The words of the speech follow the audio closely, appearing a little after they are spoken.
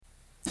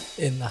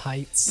In the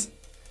Heights.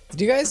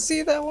 Did you guys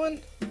see that one?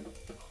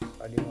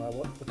 I didn't know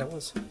what that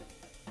was.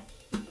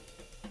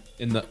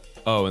 In the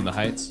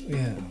Heights?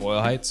 Yeah.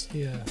 Boyle Heights?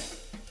 Yeah.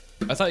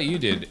 I thought you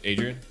did,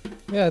 Adrian.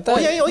 Yeah, I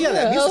thought, yeah,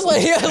 that I was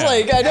musical.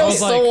 like, I know I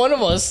was like- one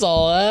of us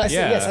saw that.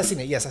 Yeah. Yes, I seen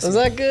it. Yes, I seen Was it.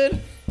 that good?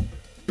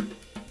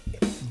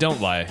 Don't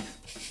lie.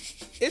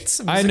 It's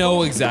a I musical.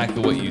 know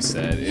exactly what you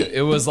said.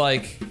 It was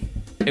like,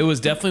 it was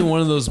definitely one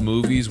of those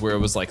movies where it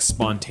was like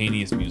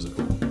spontaneous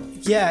musical.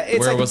 Yeah, it's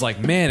Where like, it was like,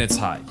 man, it's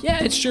hot.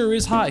 Yeah, it sure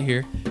is hot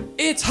here.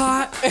 It's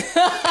hot.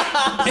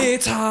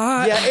 It's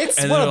hot. Yeah, it's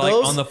and one they're of like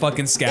those- on the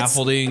fucking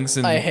scaffoldings.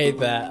 And I hate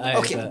that. I hate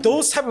okay, that.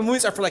 those type of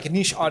movies are for like a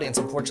niche audience.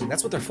 Unfortunately,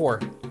 that's what they're for.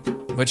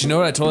 But you know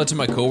what? I told that to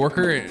my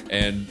coworker,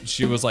 and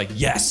she was like,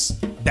 "Yes,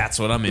 that's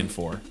what I'm in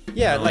for."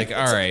 Yeah, I'm like,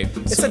 all it's right.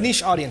 It's a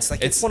niche audience.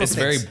 Like It's one of it's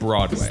those very things.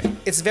 Broadway.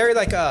 It's very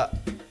like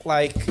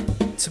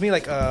to me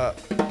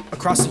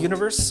Across the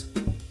Universe.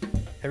 Have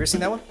you ever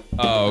seen that one?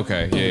 Oh,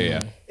 okay.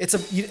 Yeah.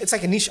 It's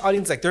like a niche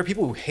audience. Like there are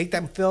people who hate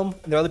that film,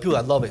 and there are other people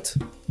that love it.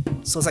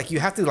 So it's like you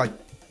have to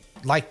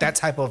like that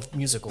type of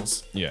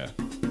musicals. Yeah.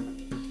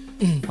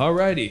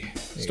 Alrighty.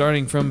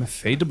 Starting from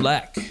Fade to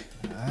Black.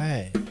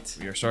 Alright.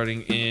 We are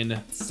starting in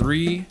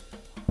 3,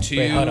 2.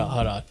 Wait, hold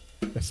on.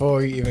 Before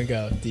we even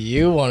go, do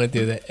you want to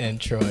do the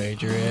intro,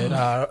 Adrian?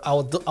 I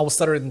will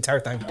stutter the entire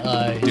time.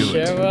 Do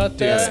Sure it. about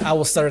Yes, that? I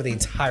will stutter the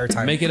entire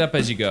time. Make it up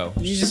as you go.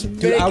 You just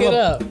Dude, make I'm it a-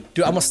 up.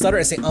 Dude, I'm gonna stutter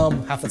and say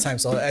half the time.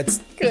 So it's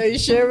Are you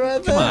sure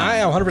about that? I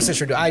am 100%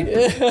 sure. Dude,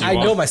 I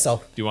know want-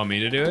 myself. Do you want me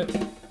to do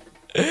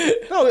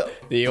it? No,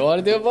 Do you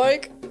want to do it,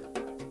 Mike?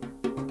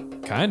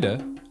 Kinda.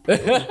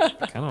 Kinda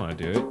want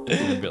to do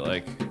it. A bit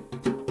like,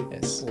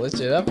 Yeah, switch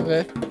it up a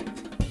bit.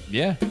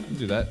 yeah, we'll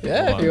do that.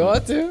 Yeah, Hold if you on.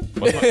 want to.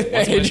 What's my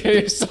Adrian,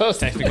 you're so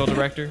technical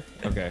director?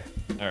 Okay.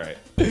 All right.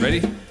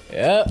 Ready?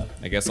 Yeah.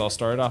 I guess I'll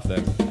start it off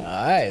then. All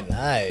right,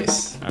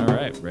 nice. All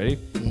right. Ready?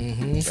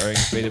 Mm-hmm. Starting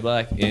Fade to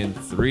Black in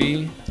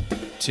 3,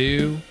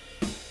 2,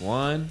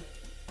 1.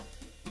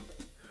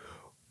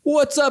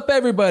 What's up,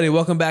 everybody?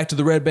 Welcome back to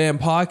the Red Band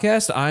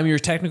Podcast. I'm your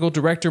technical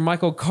director,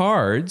 Michael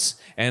Cards.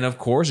 And of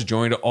course,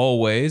 joined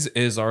always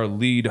is our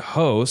lead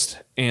host,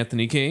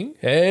 Anthony King,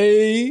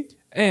 Hey.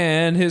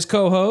 and his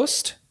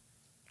co-host.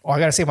 Oh, I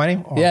gotta say my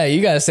name. Oh, Yeah,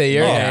 you gotta say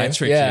your Yeah, I name.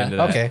 tricked you into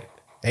that. Okay,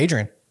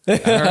 Adrian. All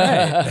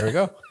right. There we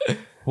go.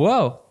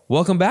 Well,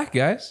 welcome back,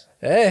 guys.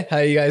 Hey, how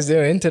you guys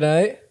doing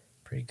tonight?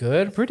 Pretty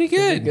good. Pretty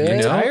good. good. You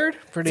know? Tired?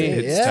 Pretty.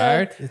 It's Yeah.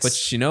 tired.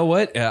 But you know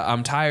what?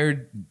 I'm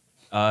tired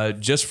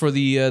just for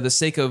the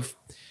sake of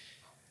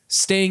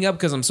staying up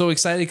because I'm so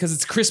excited because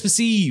it's Christmas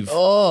Eve.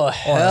 Oh,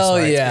 hell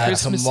right. yeah.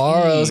 Christmas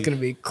Tomorrow's Eve. gonna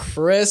be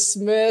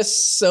Christmas.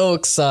 So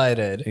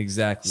excited.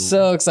 Exactly.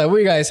 So excited. What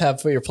do you guys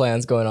have for your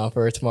plans going on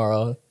for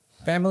tomorrow?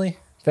 Family.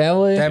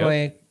 Family?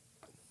 Family.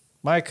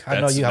 Mike, I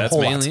know That's- you have a that's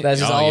whole mainly- lot. That's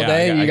just Oh, all yeah,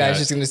 day? I You guys got-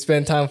 just gonna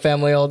spend time with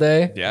family all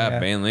day? yeah, Yeah.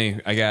 mainly.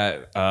 I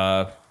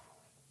got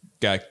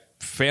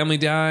family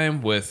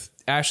time with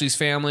Ashley's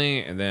family,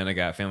 and then I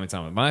got family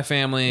time with my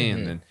family,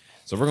 and then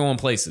so we're going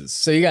places.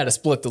 So you got to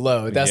split the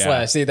load. That's Yeah.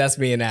 why. See, that's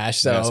me and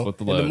Ash. Yeah, So split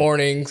the in the load.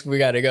 mornings, we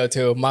got to go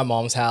to my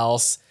mom's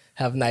house,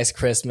 have a nice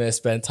Christmas,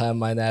 spend time with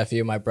my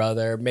nephew, my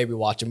brother, maybe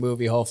watch a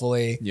movie,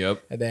 hopefully.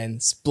 Yep. And then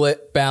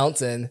split,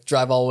 bounce, and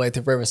drive all the way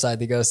to Riverside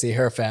to go see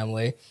her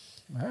family.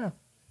 When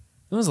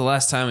was the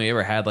last time we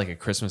ever had like a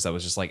Christmas that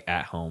was just like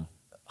at home?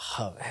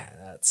 Oh man,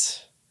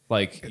 that's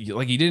Like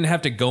you didn't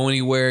have to go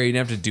anywhere, you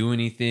didn't have to do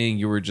anything.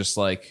 You were just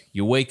like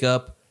you wake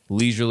up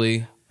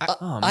leisurely.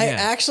 Oh I man.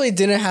 actually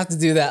didn't have to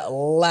do that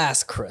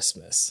last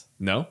Christmas.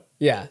 No?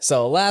 Yeah.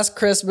 So last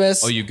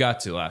Christmas. Oh, you got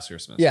to last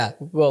Christmas. yeah.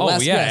 Well, Oh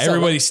last, yeah, so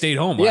everybody stayed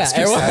home Yeah, last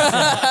Christmas.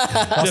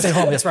 everyone, I'll stay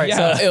home. That's right.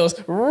 Yeah. so it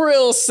was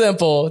real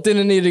simple.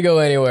 Didn't need to go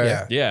anywhere.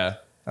 Yeah. Yeah.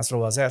 That's what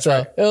it was. Yeah, that's So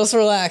right. it was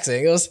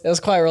relaxing. It was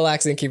quite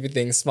relaxing keeping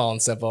things small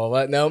and simple.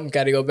 But no,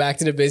 got to go back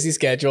to the busy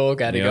schedule.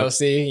 Got to Yep. go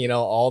see,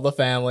 all the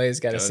families.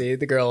 Got to Good. see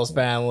the girls'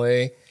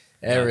 family,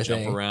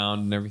 everything. Jump around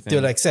and everything.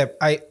 Dude,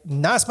 except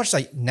not as much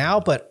like now,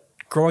 but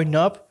growing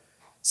up,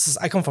 since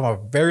I come from a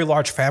very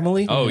large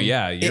family. oh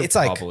yeah, you're It's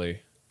like-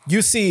 probably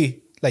You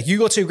see, like you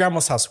go to your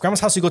grandma's house. Grandma's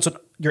house, you go to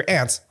your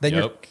aunts, then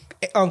your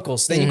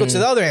uncles, then you go to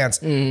the other aunts,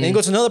 then you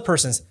go to another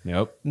person's.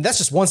 Yep. And that's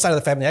just one side of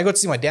the family. I go to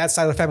see my dad's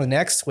side of the family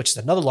next, which is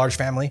another large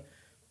family.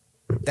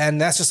 Then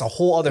that's just a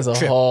whole other It's a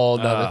trip. whole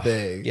nother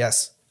thing.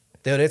 Yes.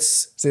 Dude,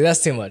 it's See,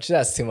 that's too much.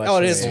 That's too much. oh,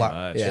 for it is me. a lot.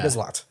 much. It is a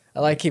lot. I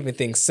like keeping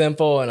things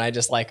simple, and I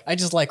just like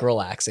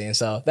relaxing.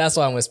 So that's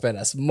why I'm gonna spend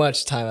as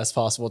much time as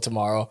possible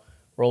tomorrow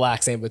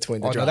relaxing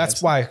between the Oh, no, drives.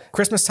 that's why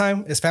Christmas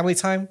time is family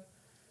time.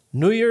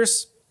 New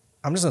Year's,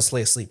 I'm just gonna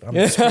slay asleep. I'm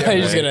You're just,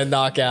 just gonna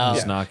knock out.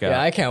 Just knock out.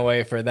 Yeah, I can't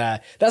wait for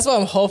that. That's why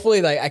I'm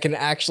hopefully I can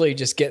actually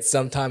just get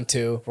some time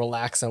to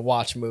relax and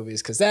watch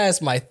movies because that is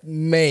my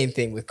main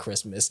thing with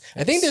Christmas.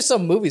 I think there's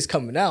some movies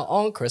coming out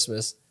on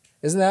Christmas.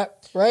 Isn't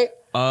that right?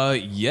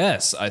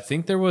 Yes, I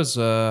think there was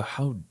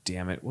how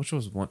damn it, which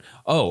was one?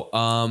 Oh,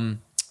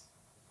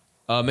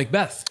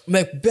 Macbeth.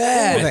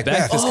 Macbeth.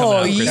 Macbeth is coming Oh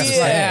out Christmas Day.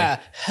 yeah,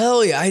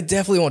 hell yeah! I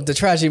definitely want the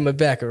tragedy of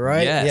Macbeth,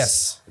 right? Yes.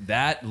 Yes.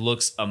 That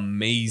looks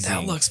amazing.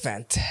 That looks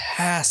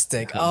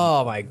fantastic.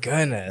 Oh my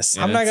goodness.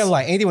 Yeah. I'm not it's- gonna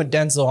lie. Anything with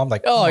Denzel, I'm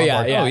like, Oh I'm on yeah,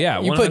 board. yeah. Oh,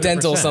 yeah, You put 100%.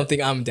 Denzel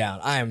something, I'm down.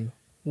 I'm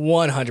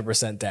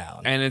 100%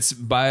 down. And it's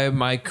by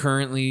my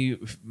currently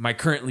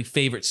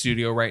favorite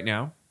studio right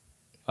now,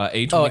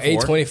 A24. Oh,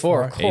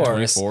 A24, of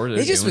course. A24, they're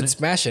They just doing been it.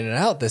 smashing it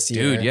out this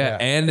year. Dude, yeah. Yeah.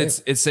 And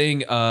it's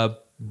saying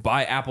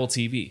by Apple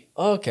TV.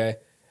 Okay.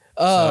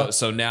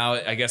 So now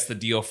I guess the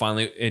deal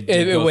finally it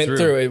It went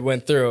through. It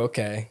went through.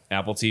 Okay.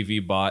 Apple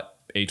TV bought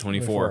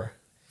A24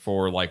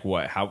 for like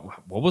what?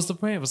 What was the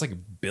plan? It was like $1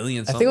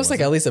 billion. I think it was like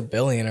at least $1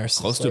 billion or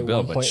close something. to $1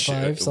 billion, but 1.5,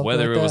 shit, something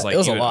whether like it was that. like it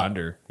was a even lot.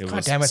 under, it God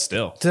was damn it.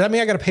 still. Does that mean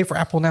I gotta pay for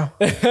Apple now?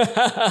 No,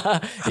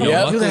 Yep.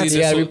 luckily You this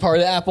gotta be was- part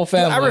of the Apple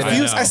family. I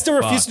refuse. know, I still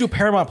refuse fuck. to do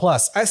Paramount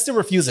Plus. I still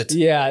refuse it.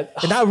 Yeah.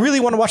 And I really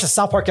want to watch a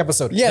South Park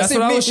episode. Yeah, That's see,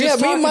 what I was just me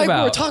and talking Mike were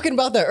about. talking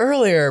about that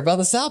earlier about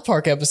the South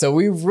Park episode.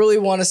 We really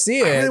want to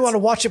see it. I really want to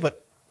watch it,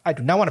 but I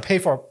do not want to pay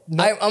for it.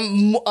 No.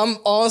 I'm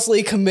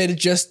honestly committed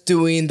just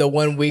doing the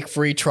 1 week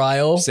free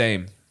trial.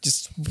 Same.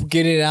 Just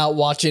getting it out,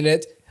 watching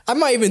it. I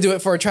might even do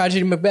it for a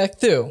tragedy Macbeth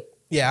too.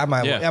 Yeah, I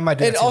might. Yeah. I might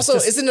do And that too. also,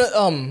 Just- isn't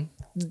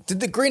it did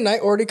the Green Knight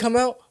already come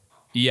out?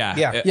 Yeah.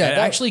 Yeah. It, Yeah, it that-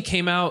 actually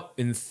came out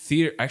in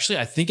theater. Actually,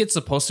 I think it's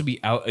supposed to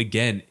be out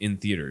again in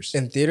theaters.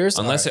 In theaters?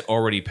 Unless Alright. it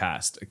already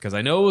passed. Because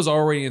I know it was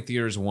already in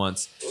theaters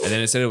once, and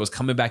then it said it was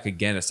coming back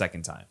again a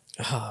second time.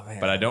 Oh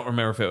man. But I don't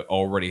remember if it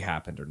already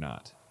happened or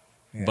not.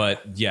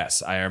 But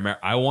yes, I remember.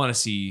 I want to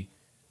see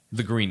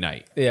The Green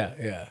Knight. Yeah,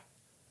 yeah.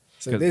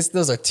 So 'Cause-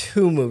 those are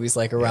two movies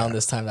like around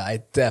this time that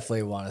I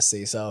definitely want to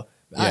see. So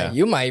Yeah.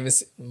 you might even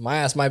my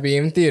ass might be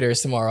in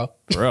theaters tomorrow.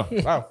 For real.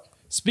 wow.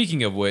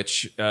 Speaking of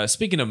which,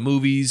 speaking of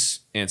movies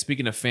and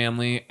speaking of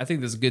family, I think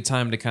there's a good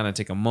time to kind of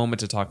take a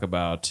moment to talk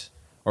about,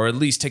 or at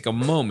least take a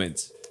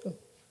moment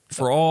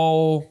for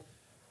all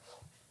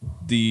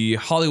the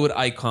Hollywood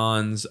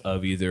icons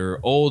of either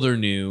old or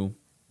new,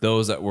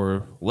 those that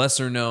were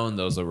lesser known,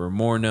 those that were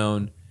more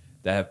known,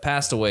 that have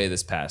passed away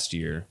this past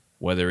year,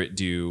 whether it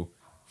due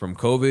from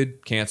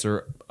COVID,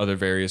 cancer, other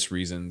various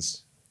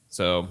reasons.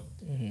 So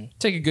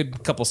take a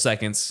good couple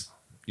seconds,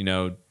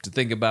 to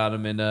think about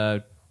them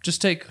and just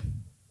take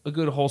a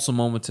good wholesome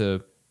moment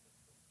to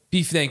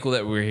be thankful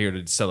that we're here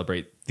to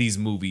celebrate these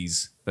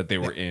movies that they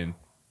were in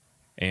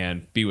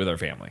and be with our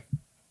family.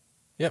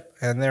 Yep.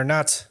 And they're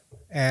now,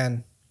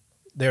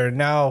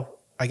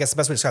 I guess the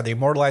best way to describe it, they're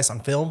immortalized on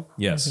film.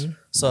 Yes.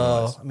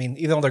 So, I mean,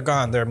 even though they're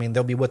gone,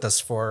 they'll be with us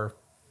for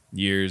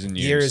Years and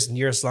years and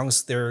years, as long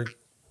as there's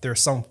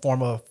some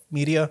form of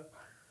media,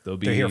 They'll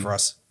be they're here for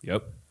us.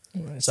 Yep.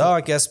 So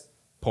I guess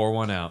Pour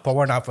one out. pour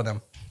one out for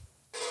them.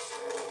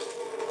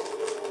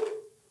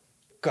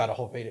 God, I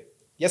hope I made it.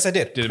 Yes, I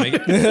did. Did it make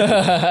it?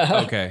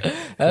 Okay.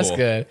 That's cool.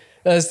 good.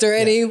 Is there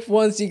any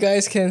ones you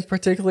guys can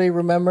particularly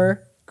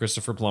remember?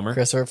 Christopher Plummer.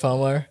 Christopher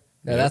Plummer.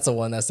 Yeah, that's a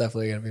one that's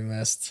definitely gonna be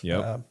missed.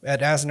 Yep.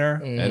 Ed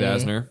Asner. Ed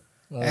Asner.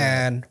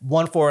 And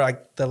one for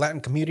like the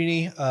Latin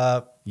community, which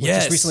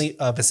Yes. is recently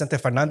Vicente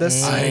Fernandez.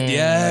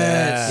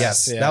 Yes.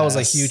 Yes, that was a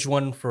yes. huge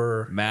one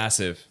for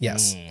Massive.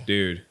 yes.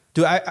 Dude.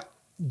 Dude,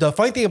 the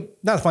funny thing,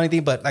 not the funny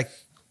thing, but like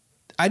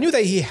I knew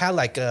that he had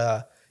like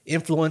a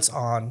influence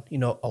on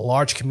a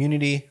large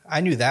community.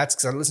 I knew that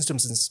because I listened to him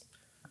since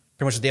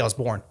pretty much the day I was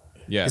born.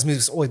 Yeah. His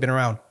music's always been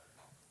around.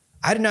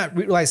 I did not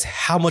realize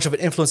how much of an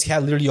influence he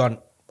had literally on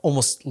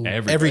almost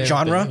every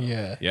genre.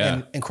 Yeah. Yeah.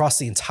 And across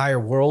the entire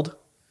world.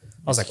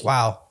 I was like,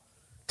 wow.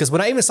 Because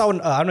when I even saw,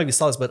 I don't know if you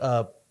saw this,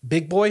 but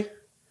Big Boy,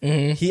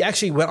 he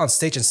actually went on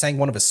stage and sang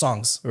one of his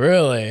songs.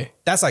 Really?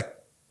 That's like,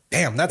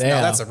 damn, now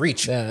that's a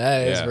reach. Yeah,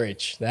 that is Yeah.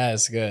 reach. That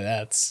is good.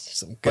 That's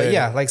some good. But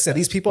yeah, like I said,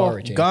 these people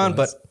far-reaching gone,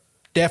 influence. but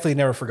definitely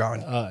never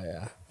forgotten. Oh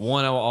yeah.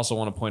 One I also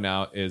want to point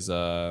out is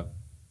a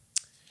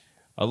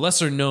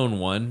lesser known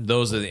one.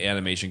 Those in the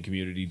animation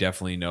community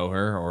definitely know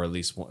her, or at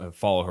least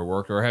follow her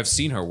work, or have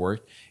seen her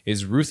work.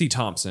 Is Ruthie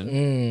Thompson,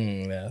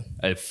 Yeah.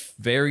 a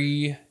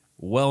very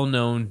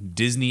well-known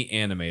Disney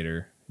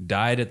animator,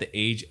 died at the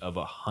age of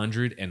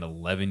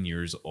 111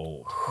 years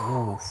old.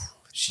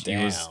 She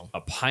was Damn.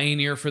 a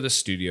pioneer for the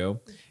studio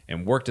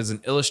and worked as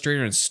an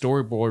illustrator and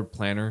storyboard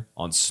planner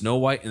on Snow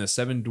White and the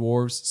Seven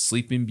Dwarfs,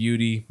 Sleeping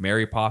Beauty,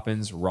 Mary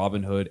Poppins,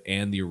 Robin Hood,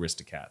 and the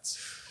Aristocats.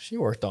 She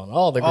worked on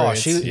all the Oh,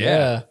 greats. she-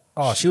 yeah.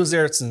 Oh, she was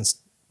there since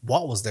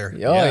Walt was there. Oh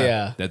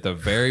yeah. At the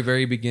very,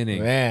 very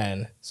beginning.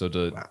 Man. So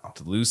to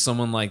lose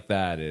someone like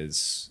that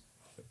is,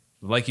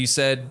 like you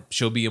said,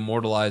 she'll be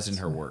immortalized in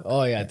her work.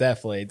 Oh yeah,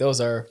 definitely. Those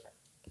are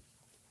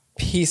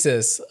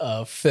pieces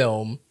of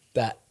film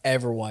that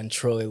everyone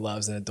truly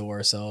loves and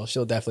adores. So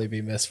she'll definitely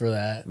be missed for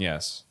that.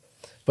 Yes.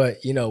 But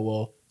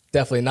will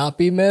definitely not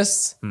be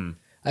missed.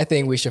 I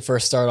think we should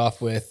first start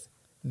off with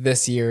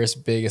this year's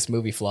biggest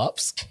movie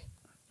flops.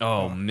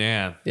 Oh,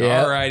 man.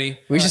 Yeah. Alrighty.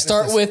 We should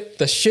start with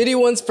the shitty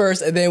ones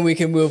first, and then we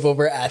can move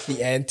over at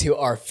the end to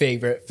our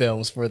favorite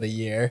films for the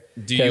year.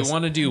 Do you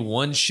want to do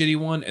one shitty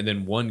one and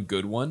then one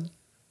good one?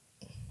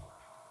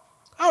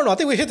 I don't know. I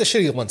think we hit the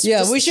shitty ones. Yeah,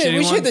 Just- we should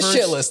shitty hit the one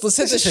shit first? list. Let's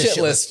hit the Let's hit shit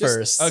shit list list.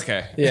 first.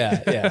 Okay.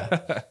 Yeah,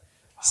 yeah.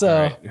 So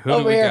right. Who do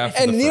over we here, got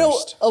for and the you know,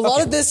 first? a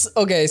lot of this.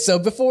 Okay, so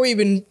before we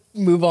even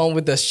move on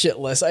with the shit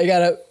list, I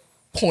gotta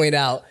point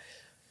out,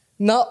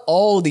 not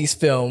all of these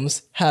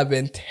films have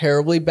been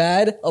terribly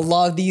bad. A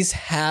lot of these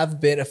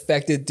have been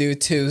affected due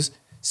to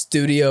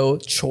studio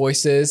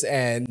choices,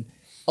 and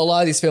a lot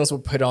of these films were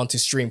put onto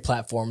stream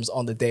platforms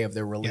on the day of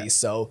their release. Yeah.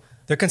 So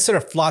They're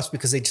considered flops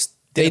because they just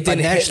they didn't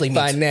didn't financially meet.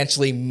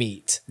 financially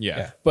meet.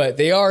 Yeah. But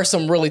they are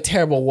some really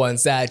terrible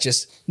ones that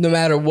just, no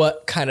matter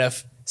what kind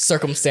of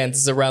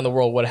circumstances around the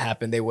world would have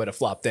happened, they would have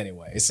flopped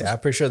anyways. Yeah, I'm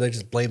pretty sure they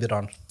just blamed it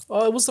on.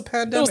 Oh, it was the It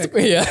was pandemic.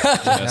 the-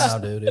 yeah. No,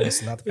 dude, it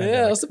was not the Yeah,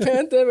 pandemic. it was the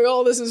pandemic.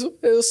 All this is,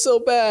 it was so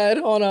bad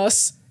on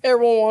us.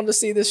 Everyone wanted to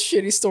see this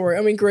shitty story.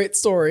 I mean, great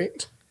story.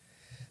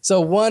 So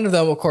one of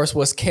them, of course,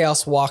 was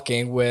Chaos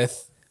Walking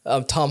with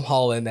Tom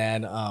Holland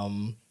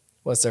and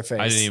what's their face?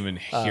 I didn't even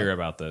hear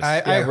about this.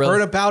 I really?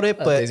 heard about it,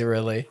 but Daisy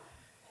Ridley.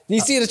 Did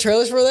you see the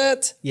trailers for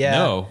that? yeah,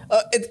 No.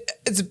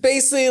 It's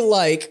basically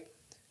like,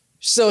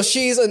 so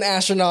she's an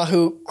astronaut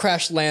who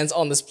crash lands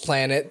on this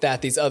planet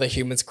that these other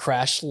humans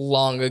crashed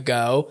long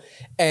ago,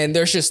 and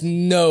there's just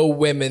no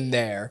women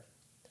there.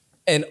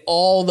 And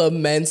all the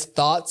men's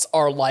thoughts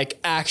are like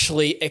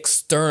actually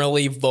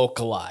externally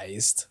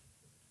vocalized.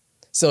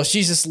 So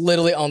she's just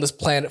literally on this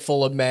planet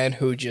full of men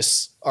who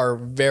just are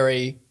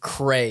very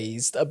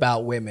crazed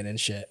about women and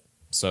shit.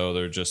 So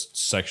they're just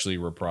sexually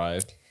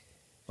deprived.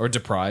 Or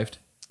deprived.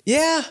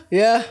 Yeah,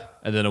 yeah,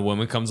 And then a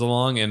woman comes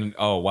along and,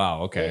 oh,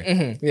 wow,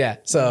 okay. yeah.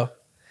 So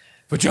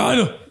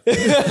Vagina!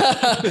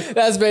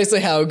 that's basically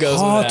how it goes.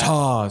 with that.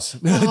 Toss.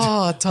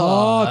 Oh,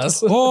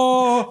 toss.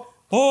 Oh,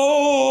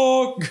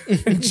 oh.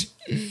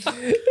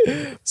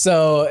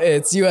 So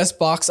its U.S.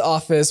 box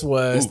office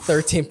was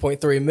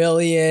 13.3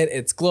 million.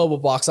 Its global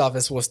box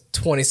office was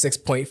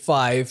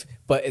 26.5,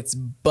 but its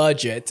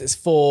budget, its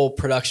full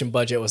production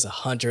budget, was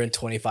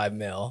 125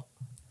 mil.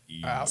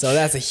 So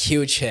that's a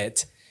huge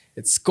hit.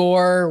 Its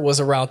score was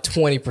around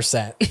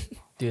 20%.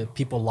 dude,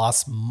 people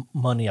lost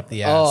money up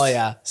the ass. Oh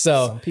yeah.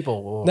 So Some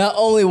people. not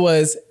only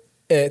was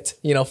it,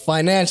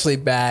 financially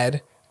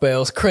bad, but it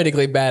was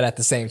critically bad at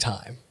the same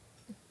time.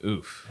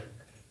 Oof.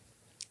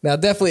 Now,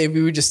 definitely, if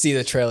you would just see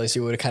the trailers,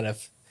 you would have kind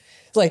of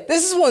like,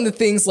 this is one of the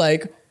things,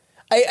 like,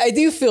 I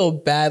do feel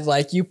bad,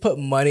 like, you put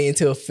money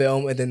into a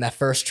film and then that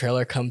first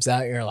trailer comes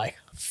out and you're like,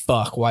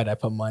 fuck, why'd I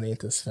put money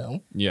into this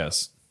film?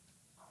 Yes.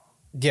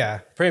 Yeah,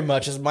 pretty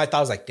much. My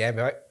thought was like, damn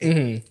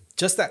it.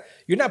 Just that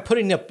you're not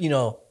putting up,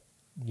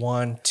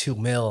 1, 2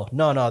 mil.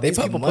 No, They these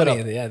put people money put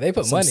up in, yeah, they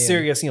put some money in.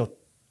 serious,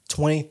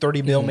 20,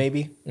 30 mil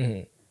maybe.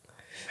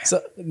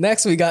 So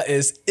next we got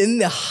is In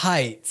the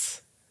Heights.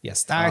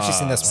 Yes, I actually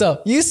seen this one.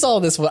 So you saw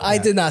this one. I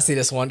did not see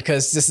this one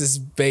because this is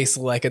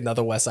basically like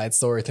another West Side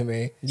Story to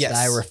me. Yes.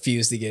 that I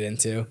refuse to get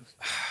into.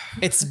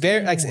 It's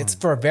very like it's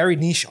for a very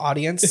niche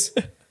audience,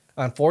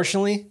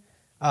 unfortunately.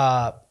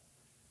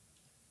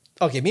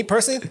 Okay, me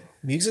personally,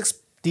 music's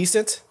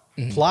decent.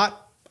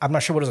 Plot, I'm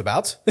not sure what it's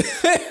about.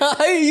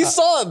 You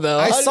saw it though.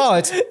 I saw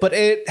it, but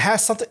it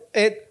has something.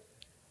 It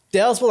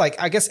deals with like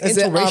I guess Is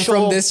it, I'm interracial.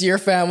 from this your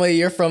family,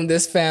 you're from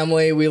this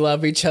family, we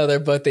love each other,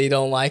 but they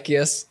don't like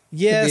us.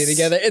 Yes. To be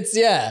together. It's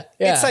yeah.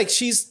 It's like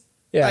she's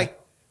Yeah.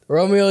 like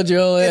Romeo and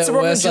Juliet, It's a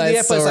Romeo and West Side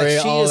Juliet, but it's like Story,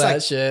 she all is that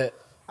like- shit.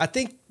 I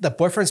think the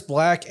boyfriend's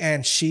black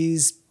and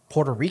she's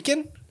Puerto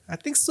Rican. I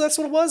think so, that's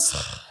what it was.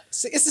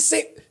 It's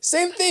the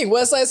same thing.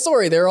 West Side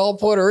Story. They're all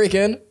Puerto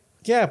Rican,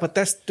 Yeah, but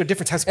they're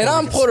different types of and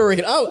I'm Ricans. Puerto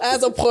Rican.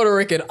 As a Puerto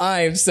Rican,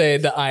 I am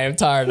saying that I am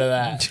tired of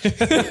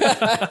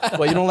that.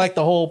 Well, you don't like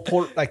the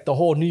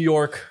whole New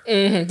York.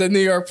 The New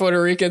York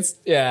Puerto Ricans.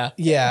 Yeah.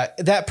 Yeah,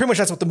 that pretty much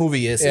that's what the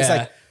movie is. It's Yeah.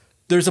 like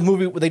there's a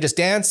movie where they just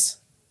dance.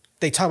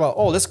 They talk about,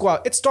 oh, let's go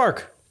out. It's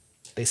dark.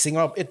 They sing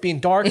about it being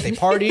dark. They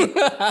party.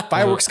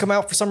 Fireworks come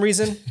out for some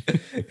reason,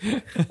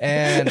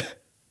 and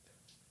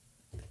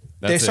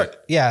they That's start. it.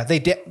 Yeah,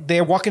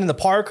 they're walking in the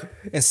park,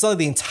 and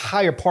suddenly the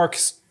entire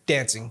park's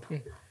dancing.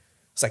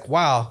 It's like,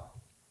 wow,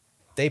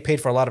 they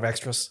paid for a lot of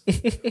extras.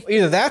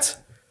 Either that,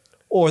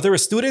 or there were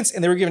students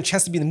and they were given a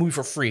chance to be in the movie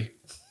for free.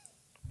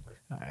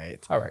 All right.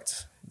 All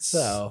right.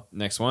 So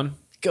Next one.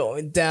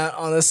 going down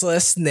on this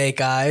list, Snake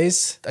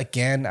Eyes.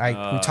 Again,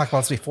 we talked about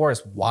this before.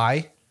 Is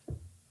why.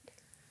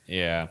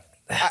 Yeah.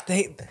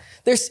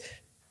 They're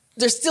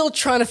still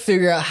trying to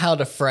figure out how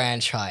to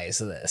franchise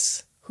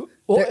this.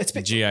 Well, it's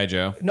been, G.I.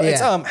 Joe. no, it's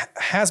Yeah.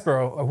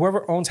 Hasbro or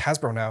whoever owns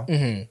Hasbro now.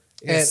 And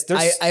There's-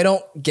 I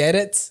don't get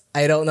it.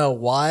 I don't know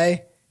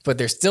why, but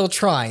they're still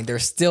trying. They're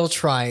still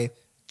trying.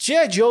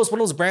 G.I. Joe is one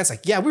of those brands.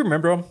 Like, yeah, we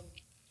remember them.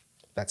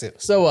 That's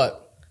it. So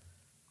what?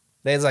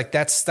 It's like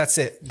that's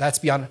it. That's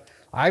beyond.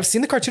 I've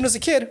seen the cartoon as a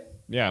kid.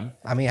 Yeah.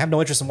 I mean, I have no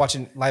interest in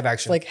watching live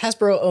action. Like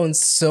Hasbro owns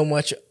so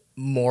much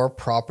more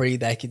property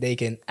that they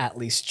can at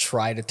least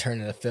try to turn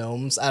into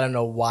films. I don't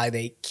know why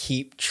they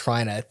keep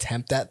trying to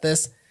attempt at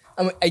this.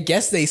 I mean, I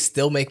guess they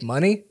still make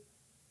money.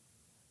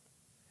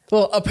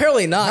 Well,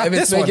 apparently not if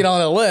it's this one. making it on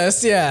the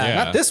list. Yeah.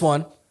 Yeah. not this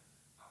one.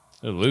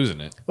 They're losing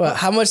it. Well,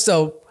 how much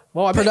so?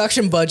 Well, I bet-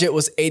 Production budget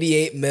was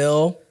 88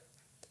 mil.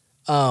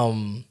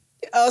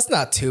 It's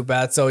not too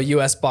bad. So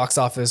U.S. box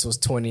office was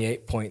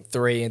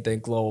 28.3, and then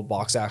global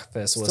box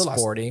office was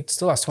 40.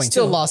 Still lost 22.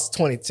 Still lost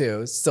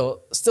 22.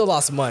 Still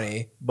lost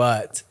money,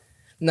 but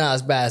not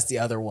as bad as the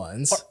other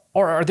ones.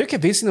 Or are they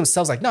convincing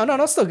themselves like, no,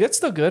 it's still good, it's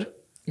still good.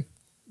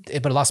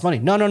 But it lost money.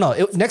 No.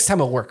 Next time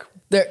it'll work.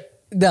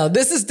 Now,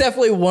 this is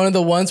definitely one of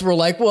the ones where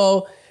like,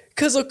 well,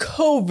 because of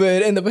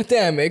COVID and the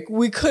pandemic,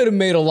 we could have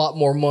made a lot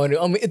more money.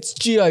 I mean, it's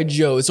G.I.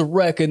 Joe. It's a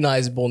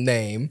recognizable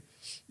name.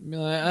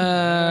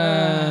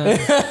 I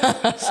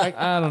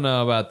don't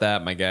know about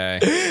that, my guy.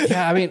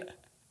 Yeah, I mean,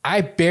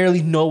 I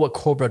barely know what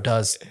Cobra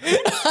does.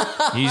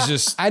 He's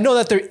just I know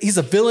that he's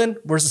a villain,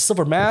 wears a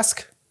silver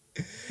mask.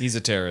 he's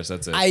a terrorist.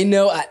 That's it. I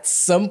know at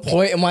some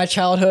point in my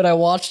childhood I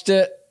watched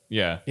it.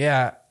 Yeah.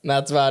 Yeah,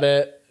 That's about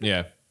it.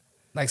 Yeah.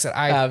 like I said,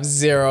 I have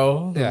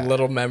zero Yeah.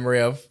 little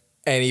memory of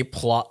any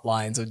plot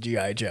lines of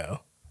G.I. Joe.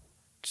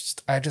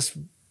 I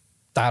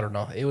don't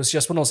know. It was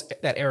just one of those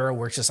that era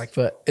where it's just like,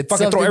 But it's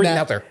fucking throw something everything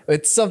that, out there.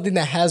 It's something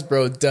that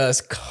Hasbro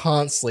does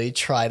constantly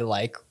try to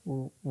like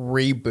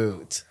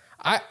reboot.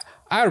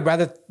 I'd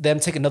rather them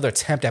take another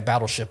attempt at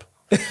Battleship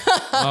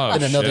Oh,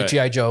 than another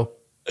shit. GI Joe.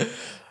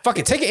 Fuck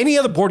it, take any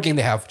other board game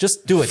they have.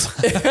 Just do it.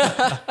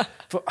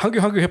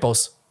 Hungry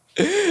Hippos.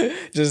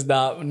 Just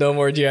no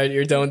more G.I.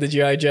 You're done with the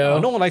G.I. Joe.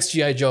 No one likes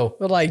GI Joe,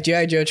 But like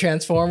G.I. Joe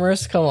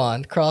Transformers, come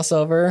on,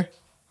 crossover.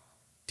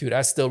 dude.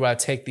 I still rather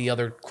take the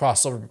other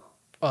crossover,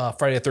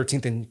 Friday the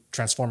 13th and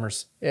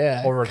Transformers.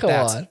 Yeah, over come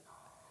that. on.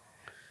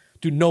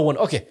 Dude, no one.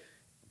 Okay,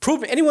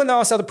 prove anyone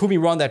else out there prove me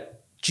wrong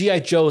that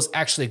GI Joe is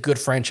actually a good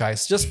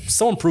franchise. Just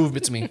someone prove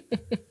it to me.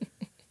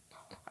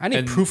 I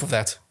need proof of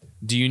that.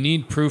 Do you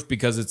need proof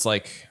because it's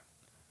like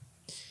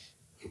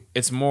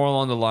it's more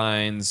along the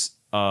lines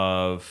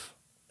of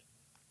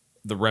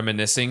the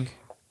reminiscing,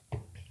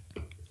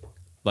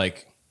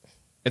 like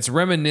it's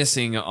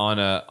reminiscing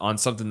on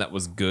something that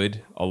was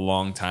good a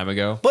long time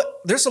ago. But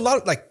there's a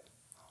lot of like,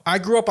 I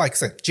grew up like I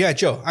said, GI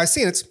Joe. I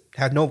seen it,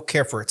 had no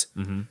care for it.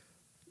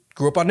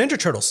 Grew up on Ninja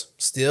Turtles,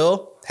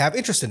 still have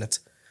interest in it.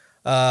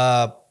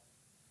 What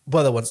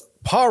other ones?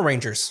 Power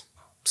Rangers,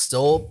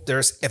 still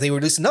there's. If they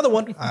release another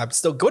one, I'm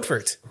still good for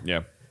it.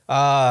 Yeah.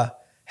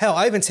 Hell,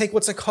 I even take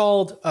what's it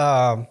called?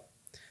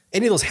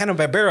 Any of those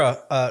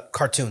Hanna-Barbera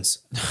cartoons.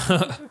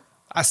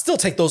 I still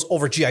take those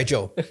over GI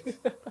Joe.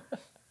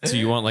 So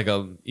you want like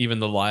even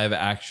the live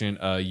action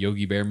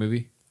Yogi Bear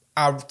movie?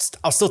 I'll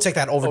still take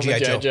that over GI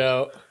G.I.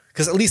 Joe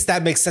because at least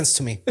that makes sense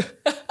to me.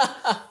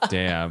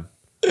 Damn.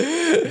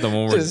 The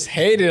one where Just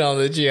hated on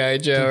the G.I.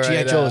 Joe GI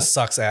right Joe now.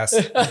 sucks ass.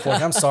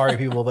 I'm sorry,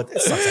 people, but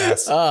it sucks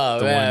ass. Oh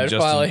the man, one I'm Justin-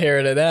 finally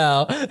hearing it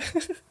now.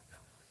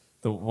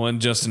 the one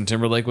Justin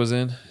Timberlake was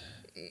in,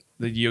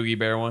 the Yogi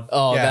Bear one.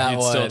 Oh, Yeah, that You'd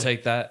one. still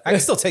take that. I can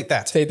still take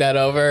that. Take that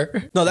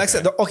over. No, that's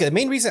okay. The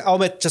main reason I'll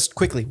admit just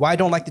quickly why I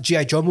don't like the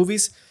GI Joe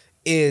movies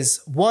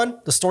is one,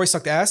 the story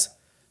sucked ass,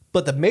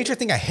 but the major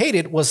thing I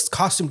hated was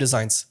costume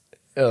designs.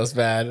 It was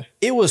bad.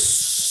 It was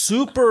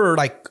super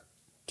like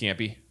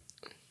Campy.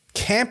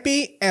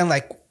 campy and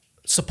like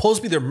supposed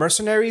to be they're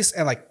mercenaries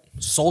and like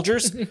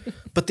soldiers,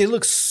 but they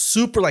look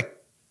super like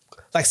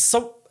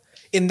some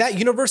in that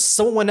universe.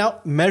 Someone went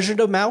out, measured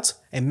them out,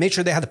 and made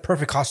sure they had the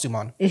perfect costume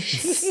on.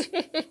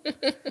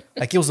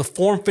 Like it was a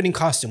form-fitting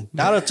costume,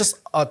 not just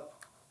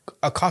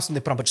a costume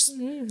they put on, but just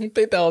I think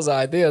that was the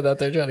idea that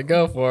they're trying to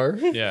go for.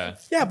 Yeah.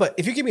 yeah. But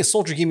if you give me a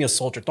soldier, give me a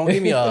soldier. Don't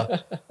give me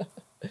a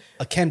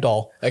Ken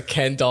doll. A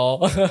Ken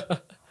doll.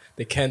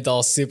 The Ken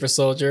doll super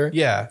soldier.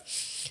 Yeah.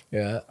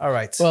 Yeah. All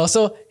right. Well,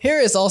 so here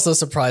is also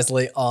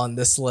surprisingly on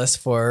this list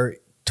for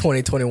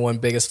 2021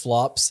 biggest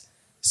flops: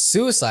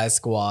 Suicide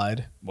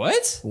Squad,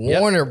 What?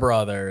 Warner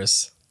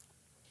Brothers.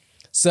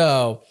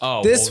 So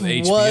Oh, this well,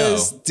 HBO.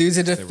 was due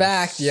to the They were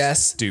fact,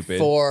 yes, stupid.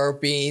 for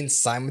being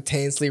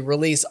simultaneously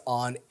released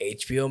on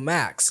HBO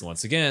Max.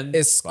 Once again,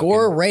 Its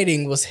score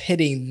rating was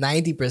hitting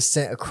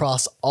 90%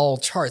 across all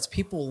charts.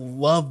 People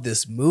love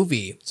this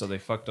movie. so they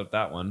fucked up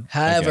that one.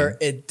 However, Again.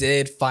 it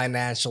did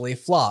financially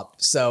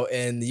flop. So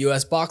in the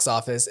US box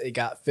office, it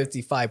got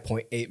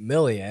 55.8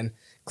 million.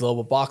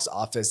 Global box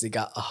office, it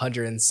got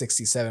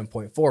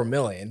 167.4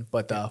 million,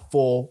 but the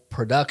full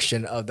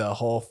production of the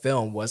whole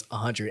film was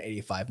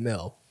 185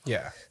 mil.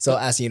 yeah. So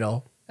as you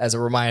know, as a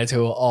reminder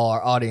to all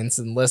our audience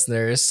and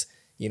listeners,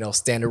 you know,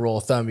 standard rule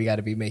of thumb, you got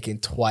to be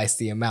making twice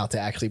the amount to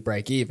actually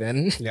break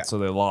even. Yeah. So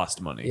they lost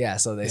money. Yeah,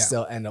 so they Yeah.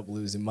 still end up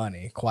losing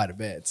money quite a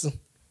bit.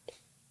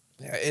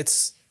 Yeah,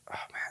 it's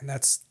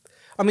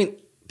I mean,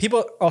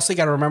 people also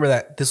got to remember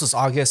that this was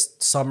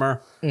August,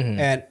 summer,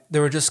 and they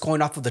were just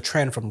going off of the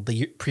trend from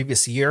the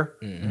previous year.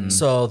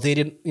 So they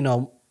didn't,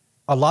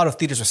 a lot of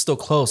theaters are still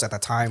closed at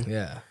that time.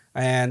 Yeah.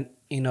 And,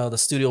 the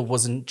studio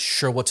wasn't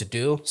sure what to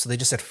do. So they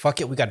just said, fuck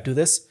it, we got to do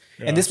this.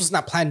 And this was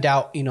not planned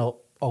out,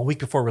 a week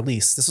before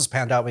release. This was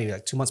planned out maybe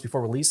like 2 months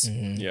before release.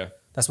 Yeah.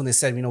 That's when they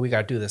said, we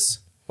got to do this.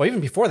 Well, even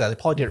before that, they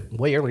probably did it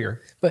way earlier.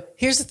 But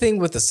here's the thing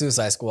with the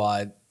Suicide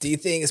Squad. Do you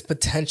think it's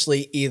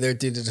potentially either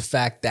due to the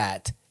fact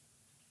that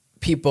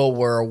people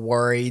were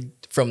worried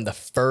from the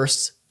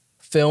first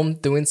film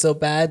doing so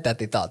bad that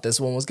they thought this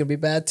one was going to be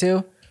bad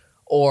too?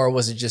 or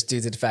was it just due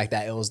to the fact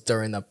that it was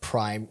during the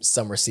prime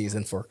summer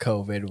season for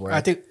COVID? Where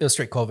I think it was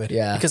straight COVID.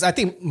 Yeah. Because I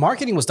think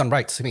marketing was done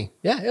right to me.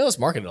 yeah, it was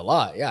marketed a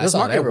lot. Yeah, It was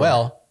marketed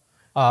well.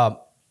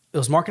 It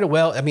was marketed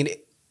well. I mean,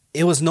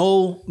 it was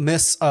no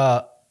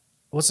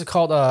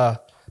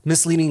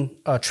misleading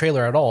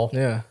trailer at all.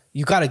 Yeah.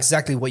 You got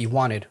exactly what you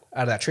wanted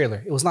out of that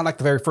trailer. It was not like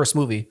the very first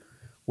movie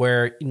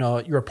where, you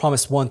were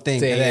promised one thing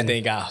and then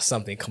They got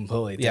something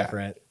completely Yeah.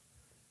 different.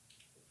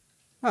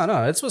 I don't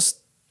know. It was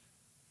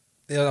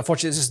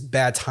unfortunately it's just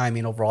bad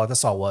timing overall.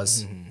 That's all it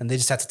was. Mm-hmm. And they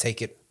just had to take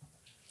it.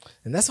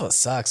 And that's what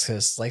sucks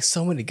because like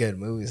so many good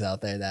movies out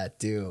there that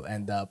do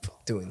end up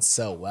doing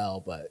so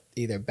well, but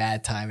either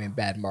bad timing,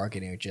 bad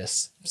marketing, or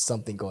just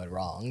something going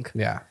wrong.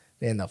 Yeah.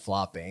 They end up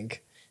flopping.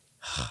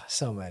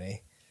 So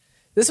many.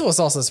 This was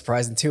also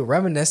surprising too.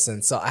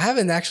 Reminiscence. So I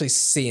haven't actually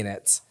seen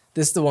it.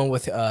 This is the one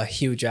with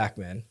Hugh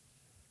Jackman.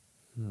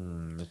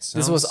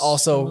 This was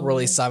also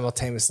released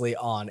simultaneously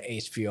on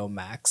HBO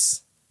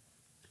Max.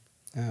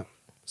 Yeah.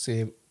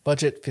 See,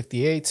 budget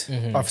 58.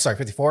 Mm-hmm. Oh, sorry,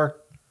 54.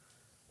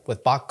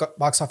 With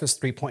box office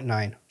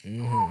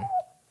 3.9.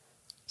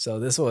 So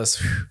this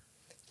was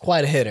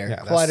quite a hitter.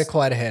 Yeah,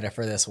 Quite a hitter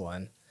for this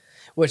one.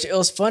 Which it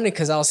was funny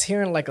because I was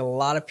hearing like a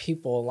lot of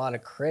people, a lot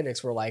of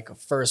critics were like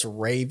first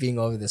raving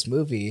over this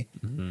movie,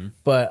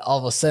 but all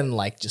of a sudden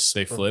like just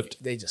They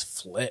flipped? They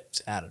just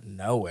flipped out of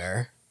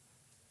nowhere.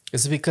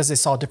 Is it because they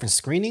saw a different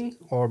screening,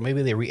 or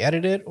maybe they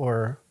re-edited it,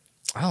 or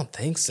I don't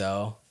think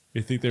so.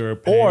 You think they were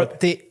or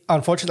they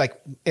unfortunately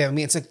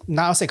it's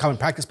not I'll say common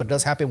practice, but it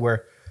does happen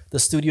where the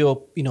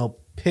studio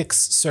picks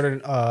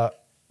certain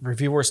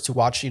reviewers to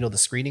watch the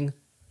screening.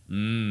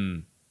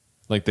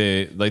 like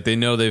they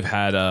know they've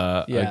had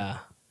a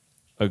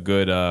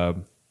good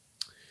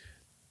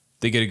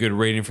they get a good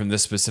rating from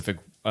this specific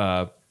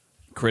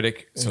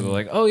critic, so they're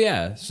like, oh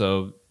yeah,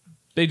 so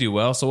they do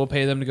well, so we'll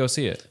pay them to go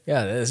see it.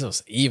 Yeah, this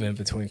was even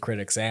between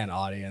critics and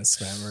audience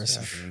members.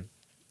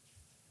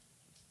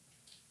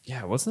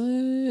 Yeah,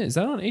 wasn't it? Is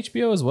that on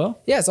HBO as well?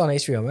 Yeah, it's on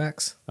HBO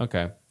Max.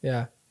 Okay.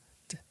 Yeah.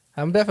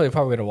 I'm definitely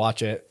probably going to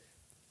watch it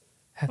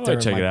during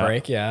check my it out.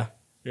 break. Yeah.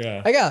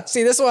 Yeah.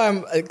 See, this is why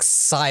I'm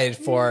excited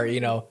for,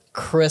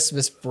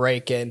 Christmas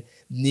break and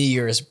New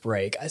Year's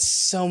break.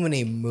 So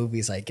many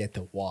movies I get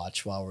to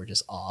watch while we're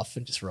just off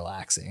and just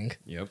relaxing.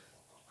 Yep.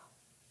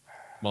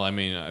 Well, I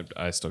mean,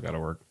 I still got to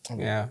work.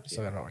 Yeah.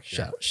 So I don't know.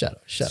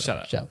 Shut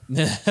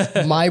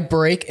up. My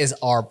break is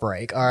our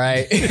break. All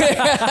right.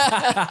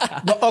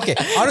 No, okay.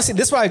 Honestly,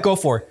 this is what I go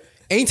for.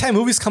 Anytime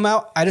movies come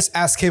out, I just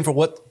ask him for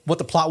what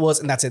the plot was,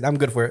 and that's it. I'm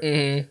good for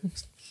it.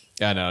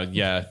 I know.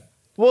 Yeah.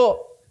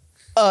 Well,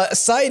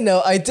 side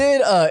note, I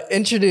did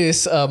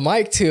introduce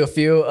Mike to a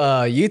few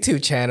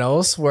YouTube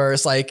channels where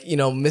it's like,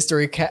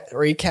 Mystery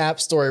Recap,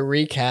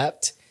 Story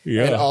Recapped,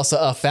 and also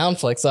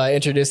Foundflix. So I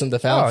introduced him to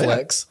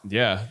Foundflix.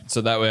 Yeah.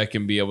 So that way I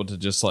can be able to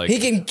just like. He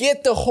can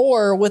get the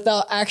horror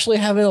without actually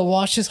having to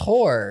watch his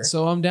horror.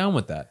 So I'm down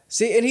with that.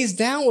 See, and he's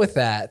down with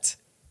that.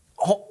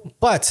 Oh,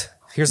 but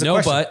here's the No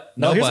question. but.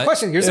 No, No here's but. the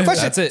question. Here's the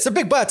question. That's it. It's a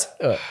big but.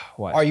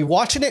 What? Are you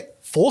watching it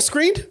full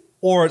screened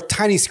or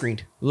tiny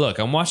screened? Look,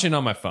 I'm watching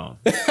on my phone.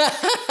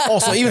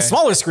 Also, even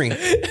smaller screen.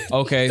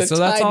 Okay, The so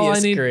that's all I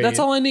tiniest need. screen. That's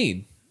all I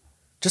need.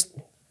 Just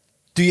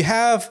do you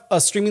have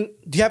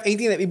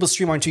anything that people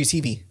stream onto your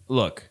TV?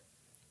 Look,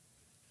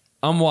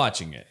 I'm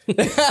watching it.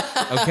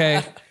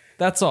 Okay,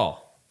 that's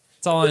all.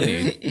 That's all I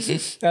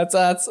need. That's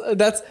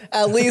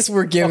at least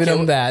we're giving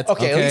him that.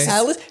 okay, at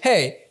At least,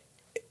 hey,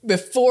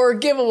 before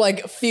give him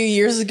like a few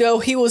years ago,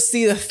 he will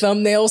see the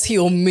thumbnails, he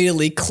will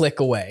immediately click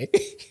away.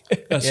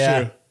 That's Yeah.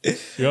 true.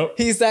 Yep.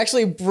 He's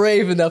actually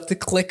brave enough to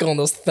click on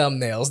those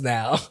thumbnails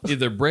now.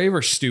 Either brave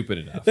or stupid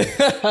enough,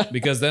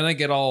 because then I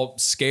get all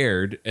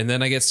scared, and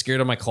then I get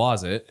scared of my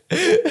closet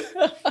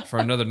for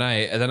another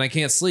night, and then I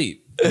can't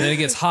sleep, and then it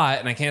gets hot,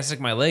 and I can't stick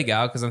my leg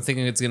out because I'm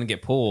thinking it's gonna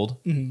get pulled.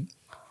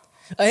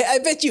 I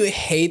bet you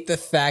hate the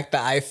fact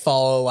that I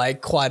follow like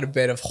quite a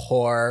bit of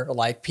horror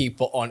like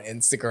people on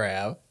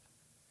Instagram.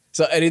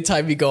 So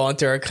anytime you go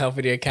onto our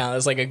company account,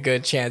 there's like a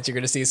good chance you're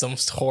gonna see some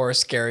horror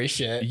scary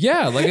shit.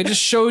 Yeah, like I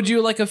just showed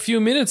you like a few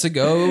minutes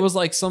ago. It was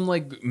like some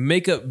like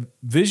makeup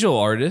visual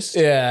artist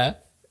Yeah.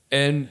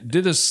 and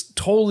did this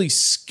totally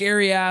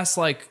scary ass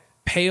like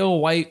pale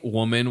white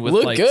woman with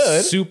Looked like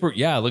good.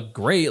 looked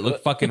great,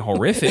 looked fucking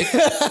horrific.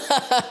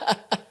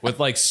 With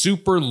like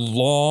super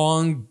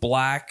long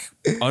black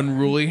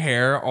unruly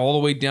hair all the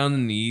way down the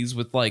knees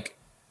with like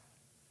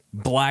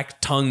black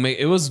tongue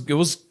it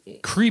was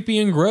creepy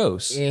and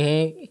gross.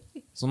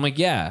 So I'm like,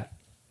 yeah,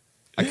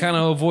 I kind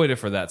of avoid it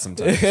for that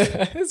sometimes.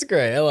 It's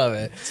great. I love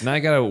it. So now I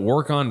gotta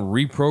work on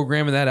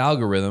reprogramming that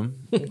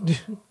algorithm.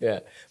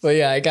 Yeah. But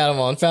yeah, I got him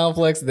on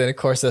Foundflix. And then of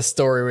course the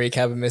story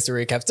recap and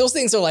mystery recap. Those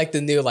things are like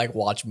the new like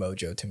Watch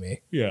Mojo to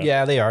me.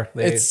 Yeah, they are.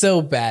 It's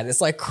so bad.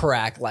 It's like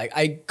crack. Like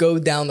I go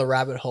down the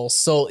rabbit hole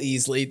so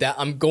easily that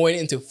I'm going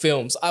into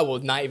films I will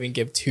not even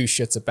give two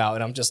shits about.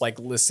 And I'm just like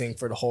listening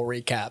for the whole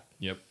recap.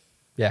 Yep.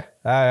 Yeah,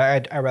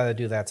 I'd rather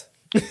do that.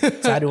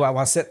 So I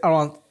want to sit. I don't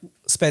want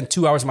to spend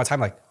 2 hours of my time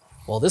like,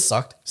 well, this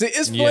sucked. See,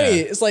 it's funny. Yeah.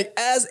 It's like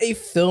as a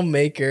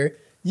filmmaker,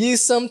 you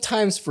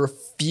sometimes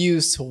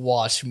refuse to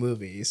watch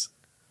movies.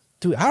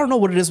 Dude, I don't know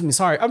what it is with me.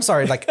 Sorry. I'm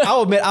sorry. Like,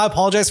 I'll admit, I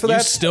apologize for You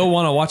that. still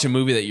want to watch a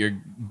movie that you're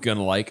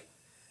gonna like?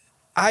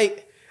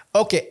 I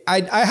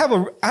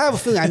have a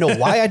feeling I know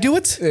why I do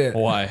it. Yeah.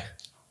 Why?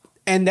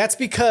 And that's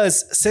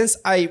because since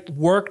I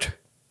worked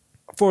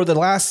for the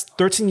last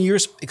 13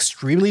 years,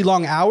 extremely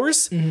long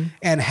hours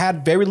and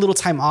had very little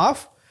time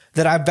off,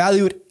 that I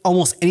valued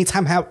almost any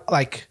time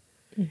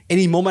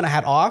any moment I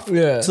had off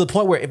Yeah. to the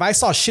point where if I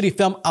saw a shitty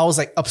film, I was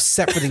like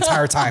upset for the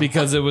entire time.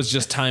 Because it was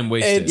just time It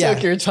wasted. Yeah.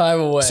 took your time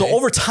away. So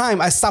over time,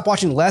 I stopped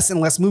watching less and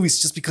less movies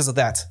just because of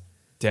that.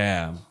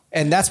 Damn.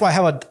 And that's why I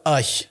have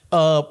I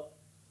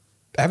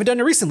haven't done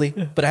it recently,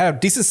 but I have a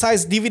decent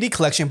sized DVD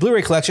collection,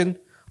 Blu-ray collection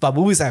about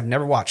movies I've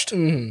never watched.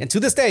 And to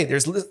this day, I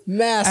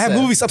Massive. have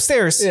movies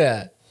upstairs,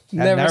 yeah,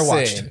 never never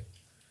watched. seen.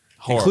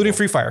 Horrible. including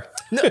Free Fire.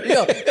 No,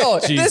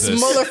 this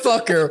Jesus.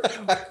 motherfucker.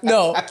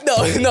 No. The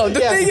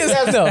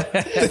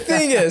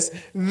thing is,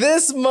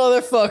 this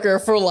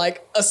motherfucker for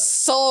like a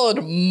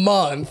solid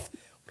month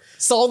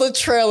saw the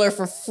trailer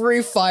for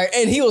Free Fire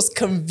and he was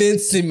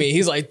convincing me.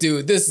 He's like,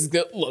 dude, this is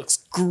good. Looks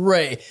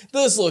great.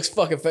 This looks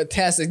fucking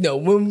fantastic. No,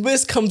 when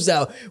this comes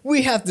out,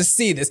 we have to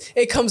see this.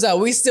 It comes out,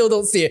 we still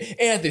don't see it.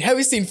 Anthony, have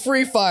you seen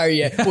Free Fire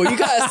yet? Well, you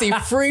gotta see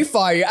Free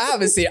Fire. I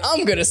haven't seen it.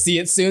 I'm gonna see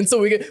it soon,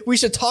 so we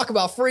should talk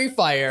about Free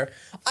Fire.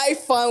 I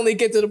finally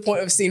get to the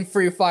point of seeing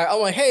Free Fire.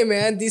 I'm like, hey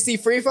man, do you see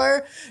Free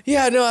Fire?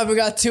 Yeah, no, I haven't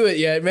got to it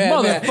yet, man.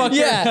 Motherfucker.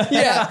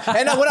 Yeah.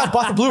 And I went out and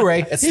bought the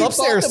Blu-ray. It's He still bought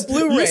upstairs. the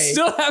Blu-ray. You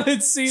still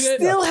haven't seen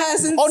it? Still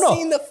hasn't Oh, no.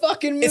 seen the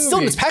fucking movie. It's still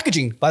in its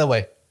packaging, by the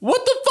way.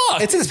 What the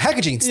fuck? It's in its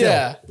packaging still.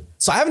 Yeah.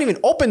 So I haven't even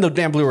opened the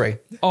damn Blu-ray.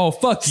 Oh,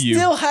 fuck you.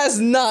 Still has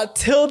not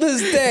till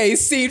this day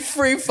seen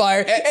Free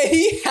Fire, and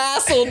he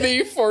hassled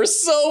me for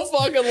so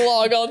fucking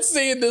long on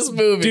seeing this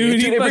movie.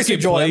 Dude, Dude, it brings me fucking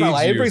joy. I'm not played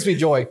lying. It you. brings me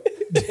joy.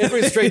 It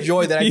brings straight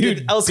joy that I You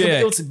did. I was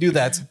able dick. to do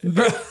that.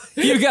 Bro,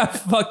 you got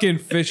fucking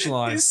fish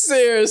lines.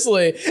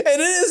 Seriously, and it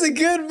is a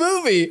good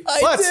movie. I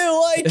But-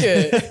 do like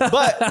it.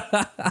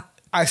 But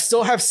I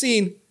still have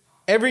seen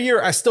every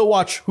year. I still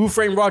watch Who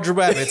Framed Roger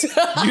Rabbit,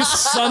 You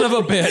son of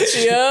a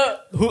bitch. Yeah,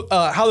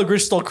 How the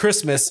Grinch Stole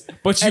Christmas,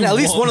 But you and at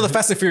least won't. one of the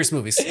Fast and Furious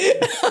movies.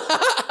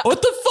 What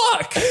the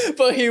fuck?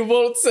 but he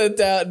won't sit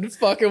down and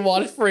fucking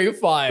watch Free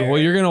Fire. Well,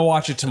 you're gonna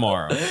watch it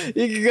tomorrow.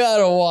 You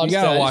gotta watch. You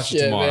gotta that watch it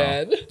shit, tomorrow.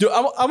 man. Dude,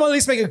 I'm gonna at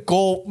least make a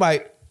goal.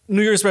 My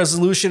New Year's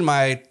resolution.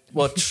 A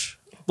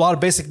lot of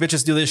basic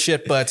bitches do this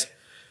shit, but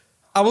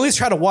I'm at least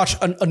try to watch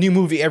a new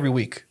movie every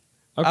week.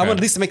 Okay. I'm gonna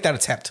at least make that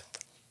attempt.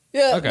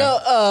 Yeah, Okay. no,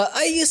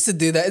 I used to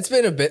do that. It's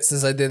been a bit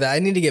since I did that. I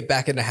need to get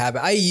back in the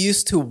habit. I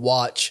used to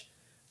watch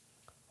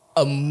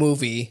a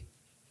movie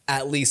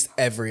at least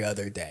every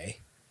other day.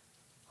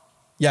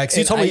 Yeah, because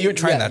you And told me I- you were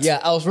trying yeah, that. Yeah,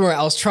 I was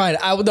trying.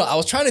 I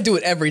was trying to do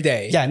it every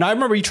day. Yeah, no, I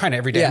remember you trying it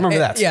every day. I remember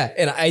and, that. Yeah,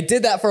 and I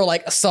did that for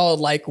like a solid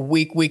like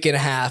week and a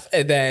half,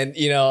 and then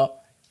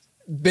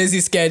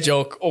busy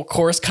schedule, of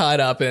course,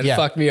 caught up and Yeah.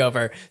 fucked me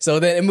over. So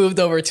then it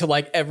moved over to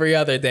like every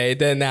other day.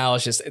 Then now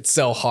it's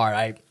so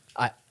hard.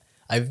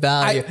 I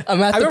value.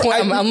 I'm at the remember-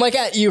 point. I'm like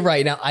at you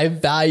right now. I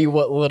value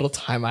what little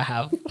time I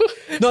have.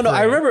 No,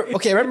 I remember.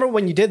 Okay, I remember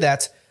when you did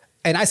that,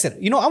 and I said,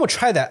 I'm gonna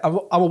try that. I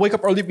will wake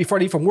up early before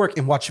I leave from work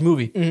and watch a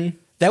movie. Mm-hmm.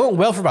 That went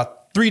well for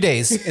about 3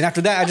 days, and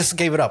after that, I just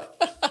gave it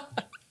up.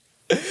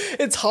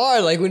 It's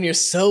hard, like when you're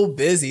so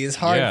busy, it's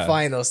hard Yeah. to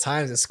find those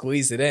times to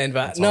squeeze it in.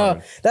 But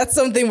hard. that's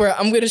something where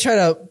I'm going to try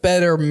to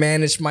better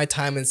manage my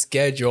time and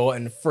schedule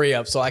and free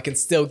up so I can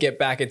still get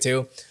back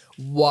into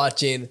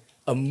watching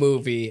a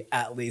movie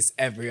at least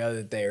every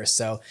other day or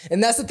so.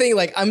 And that's the thing,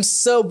 like I'm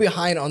so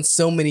behind on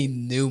so many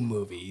new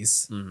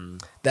movies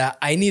that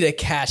I need to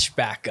catch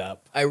back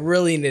up. I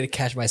really need to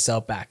catch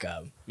myself back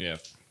up. Yeah.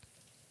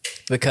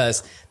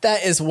 Because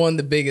that is one of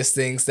the biggest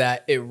things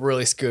that it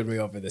really screwed me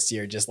over this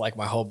year. Just like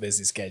my whole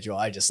busy schedule,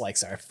 I just like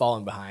started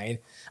falling behind.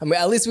 I mean,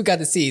 at least we got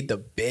to see the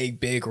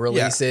big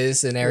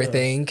releases and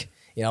everything.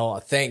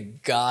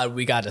 Thank God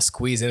we got to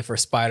squeeze in for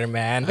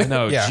Spider-Man. I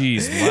know, Yeah.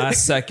 geez.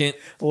 Last second.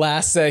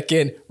 Last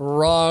second,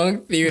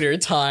 wrong theater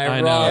time,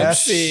 I know, wrong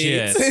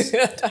shit.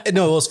 seats. And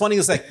no, what was funny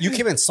was like you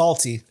came in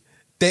salty.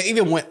 They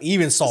even went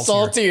even saltier.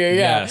 Saltier,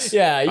 yeah, Yes.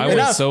 yeah. I You-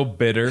 was so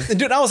bitter. And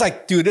dude, I was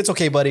like, dude, it's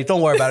okay, buddy. Don't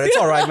worry about it. It's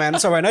all right, man.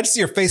 It's all right. And I just see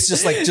your face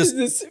just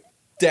Just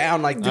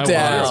down, like I was,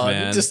 down,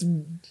 man. just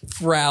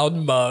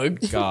frown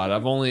mug. God,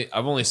 I've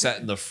only sat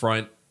in the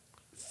front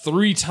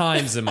 3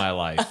 times in my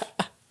life.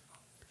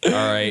 All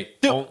right,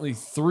 only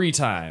 3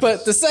 times.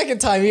 But the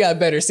second time, you got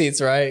better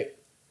seats, right?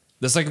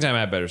 the second time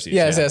I had better seats.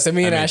 Yes, yeah. yes. So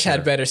me and I made Ash had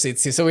sure. better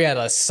seats too. So we had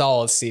a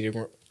solid seating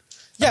room.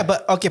 Yeah,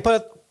 but okay,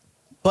 but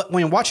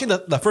when watching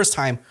the first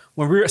time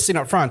when we were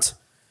sitting up front,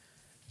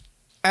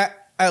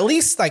 at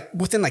least like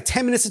within like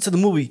 10 minutes into the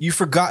movie, you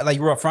forgot like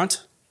you were up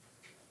front.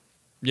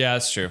 Yeah,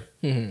 that's true.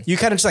 You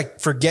kind of just like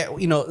forget,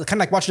 kind of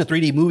like watching a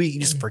 3D movie, you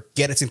just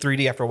forget it's in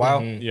 3D after a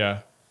while.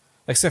 Yeah.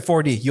 Except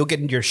 4D, you'll get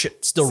your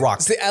shit still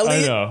rocked. See, at I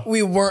least know.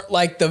 we weren't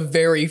like the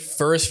very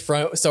first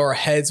front, so our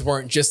heads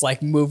weren't just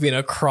like moving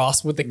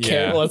across with the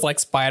Yeah. camera. It's like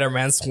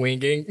Spider-Man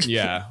swinging.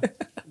 Yeah.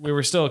 we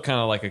were still kind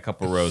of like a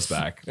couple rows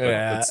back,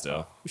 but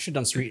still. We should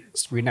have done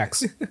Screen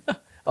X.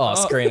 Oh,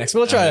 Screen X.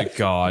 We'll try Oh, that.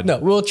 God. No,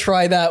 we'll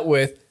try that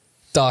with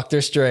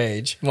Doctor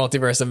Strange,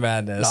 Multiverse of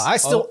Madness. No,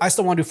 I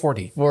still want to do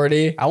 4D.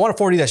 40. I want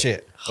to 4D that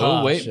shit. Oh,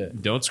 Oh, wait.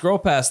 shit. Don't scroll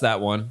past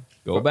that one.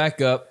 Go back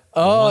up. The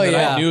Oh, one that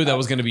yeah. I knew that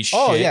was going to be shit.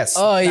 Oh, yes.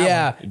 Oh That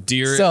yeah,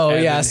 Dear So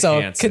Evan yeah, so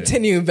Hansen.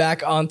 continuing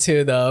back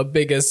onto the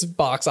biggest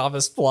box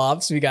office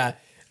flops, we got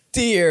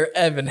Dear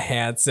Evan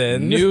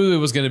Hansen. Knew it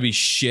was going to be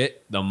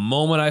shit the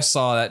moment I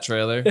saw that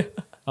trailer.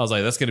 I was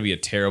like, that's going to be a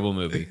terrible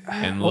movie.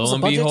 And What was lo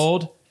and the budget?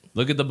 behold,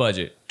 look at the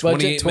budget.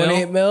 Budget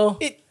 28 mil.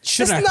 It It's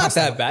shouldn't have not cost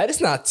that bad.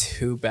 It's not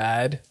too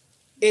bad.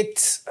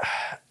 It's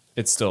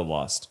It's still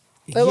lost.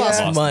 They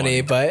lost Lost money,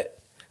 money. but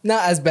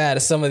not as bad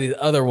as some of the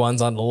other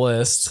ones on the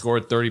list.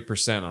 Scored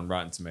 30% on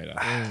Rotten Tomatoes.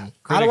 I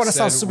don't want to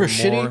sound super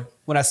shitty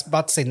when I was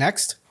about to say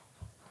next,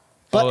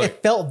 but Oh,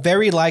 it felt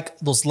very like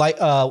those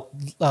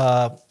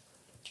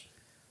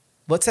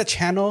what's that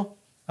channel?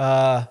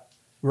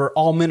 Where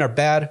all men are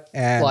bad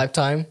and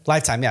Lifetime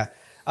yeah.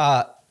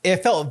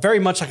 It felt very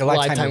much like a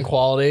Lifetime movie.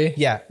 quality.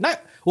 Yeah,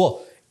 not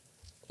well.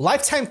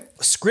 Lifetime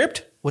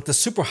script with the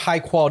super high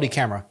quality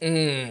camera.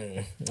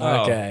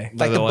 Okay.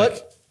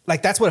 Like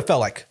like that's what it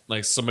felt like.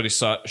 Like somebody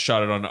shot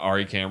it on an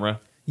RE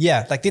camera.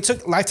 Yeah, like they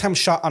took Lifetime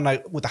shot on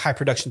with a high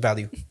production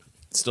value.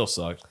 It still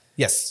sucked.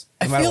 Yes,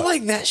 I no matter feel what.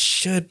 like that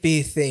should be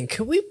a thing.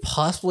 Could we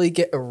possibly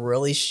get a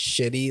really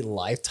shitty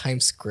Lifetime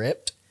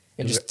script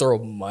and just throw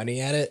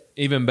money at it?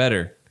 Even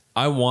better,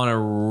 I want a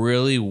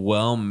really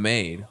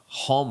well-made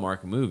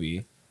Hallmark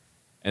movie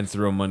and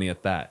throw money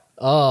at that.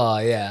 Oh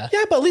yeah.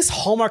 Yeah, but at least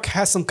Hallmark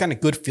has some kind of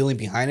good feeling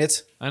behind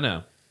it. I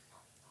know.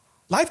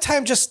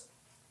 Lifetime just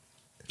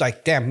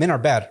like, damn, men are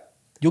bad.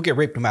 You'll get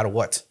raped no matter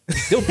what.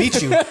 They'll beat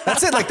you.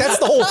 That's it. Like that's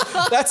the whole.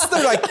 That's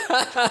the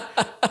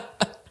like.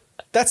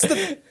 That's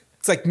the.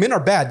 It's like men are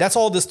bad. That's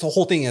all the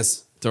whole thing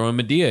is. Throw in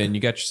Medea and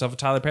you got yourself a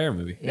Tyler Perry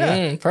movie.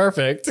 Yeah.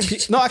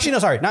 Perfect. No, actually, no.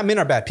 Sorry, not men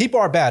are bad. People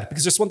are bad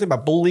because there's one thing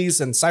about bullies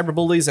and cyber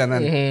bullies and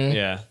then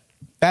Yeah.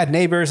 bad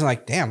neighbors and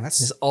like, damn, that's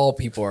Just all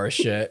people are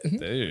shit.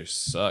 They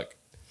just suck.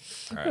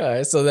 All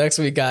right. So the next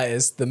we got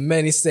is The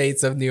Many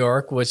States of New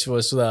York, which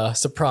was the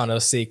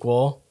Sopranos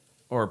sequel.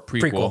 Or a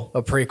prequel.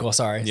 A prequel,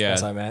 sorry. Yeah.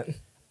 That's what I meant.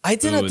 I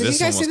didn't. Ooh, Did you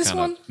guys see was this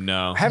kinda- one?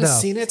 No. I haven't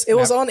seen it. It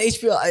was on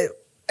HBO.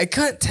 I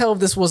couldn't tell if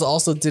this was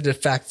also due to the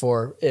fact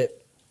for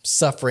it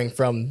suffering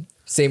from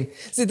same.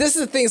 See, this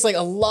is the thing. It's like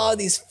a lot of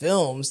these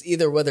films,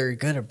 either whether you're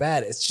good or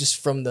bad, it's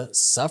just from the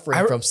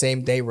suffering from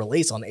same day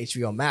release on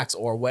HBO Max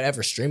or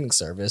whatever streaming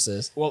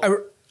services. Well,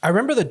 I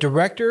remember the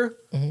director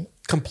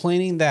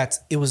complaining that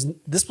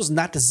this was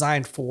not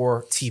designed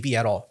for TV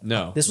at all.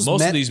 no. This was Most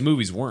meant, of these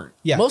movies weren't.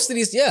 Yeah. Most of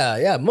these,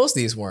 most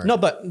of these weren't. No,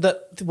 but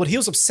what he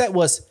was upset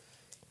was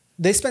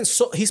he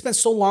spent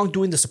so long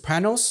doing The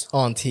Sopranos.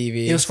 on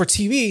TV. It was for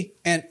TV,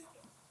 and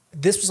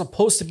this was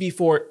supposed to be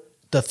for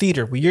the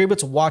theater, where you're able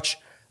to watch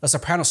a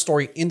Sopranos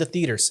story in the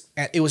theaters,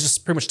 and it was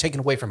just pretty much taken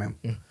away from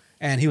him,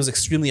 and he was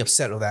extremely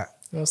upset with that.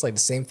 It was like the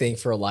same thing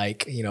for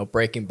like,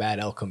 Breaking Bad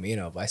El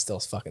Camino, but I still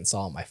fucking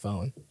saw it on my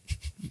phone.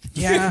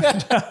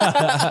 Yeah,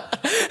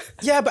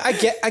 yeah, but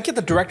I get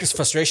the director's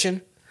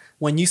frustration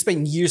when you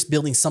spend years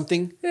building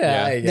something. Yeah.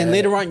 I Yeah. get Then it.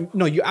 later on,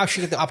 you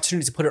actually get the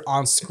opportunity to put it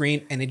on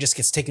screen, and it just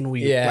gets taken away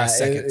Yeah, last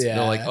second. yeah.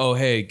 They're like, oh,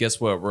 hey, guess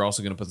what? We're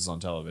also going to put this on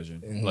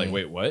television. Like,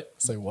 wait, what?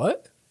 It's like,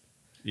 what?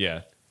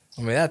 Yeah.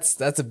 I mean, that's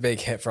a big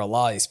hit for a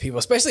lot of these people,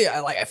 especially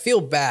I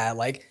feel bad.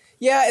 Like,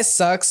 yeah, it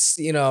sucks,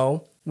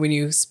 when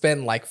you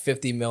spend like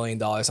 $50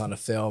 million on a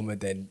film and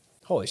then,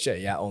 holy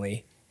shit, yeah,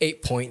 only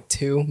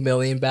 8.2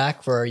 million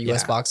back for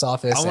US Yeah. box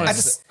office. I and-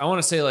 want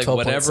to say like 12.7.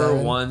 whatever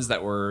ones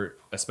that were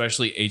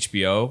especially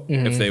HBO,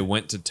 if they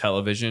went to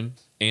television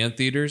and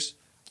theaters,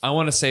 I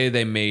want to say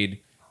they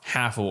made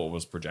half of what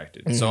was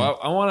projected. So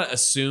I want to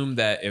assume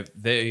that if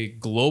they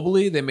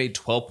globally they made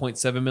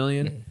 12.7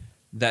 million,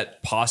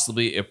 that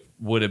possibly it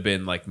would have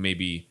been like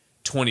maybe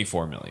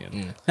 24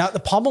 million. Now, the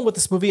problem with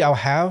this movie I'll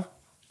have,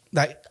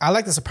 that I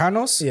like The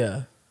Sopranos.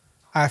 yeah.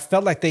 I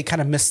felt like they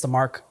kind of missed the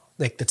mark.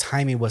 Like the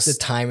timing was The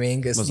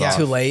timing is Was too off.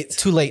 late.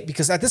 too late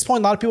because at this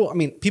point, a lot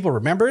of people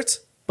remember it,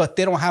 but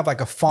they don't have like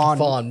a fond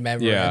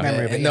Memory. Yeah. Of it.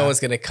 Memory of it, and no yeah. one's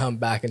going to come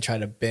back and try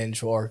to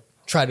binge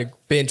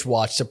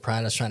watch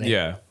Sopranos, trying to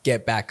Yeah.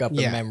 get back up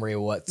Yeah. the memory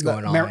of what's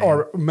going on.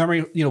 or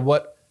memory.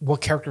 What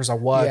characters are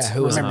what? Yeah,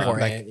 who was Remember,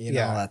 important,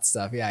 like, all that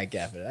stuff. Yeah, I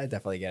get it. I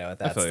definitely get it with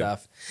that feel you.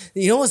 stuff.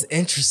 You know what's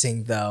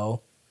interesting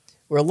though?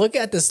 We're looking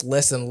at this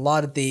list, and a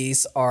lot of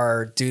these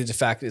are due to the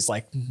fact it's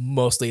like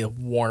mostly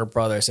Warner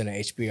Brothers and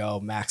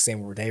HBO Max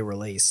same day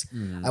release.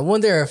 I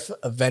wonder if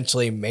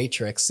eventually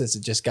Matrix, since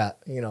it just got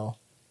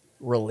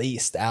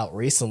released out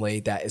recently,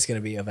 that is going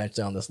to be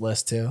eventually on this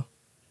list too.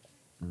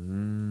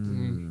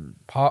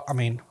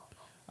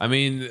 I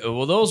mean,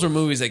 well, those were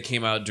movies that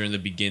came out during the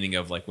beginning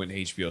of like when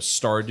HBO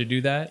started to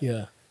do that.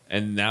 Yeah.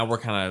 And now we're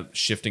kind of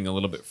shifting a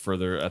little bit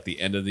further at the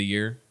end of the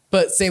year.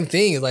 But same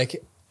thing,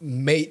 like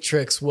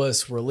Matrix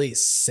was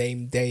released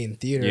same day in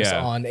theaters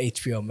Yeah. on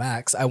HBO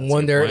Max. I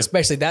wonder, point.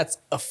 especially that's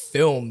a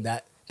film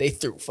that they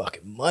threw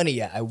fucking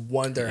money at. I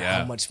wonder Yeah.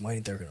 how much money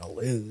they're gonna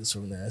lose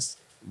from this.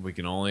 We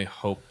can only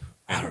hope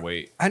and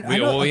wait. I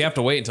know- We have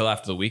to wait until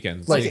after the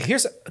weekend. Like,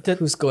 here's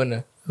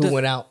Who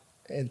went out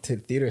into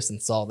theaters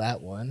and saw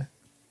that one?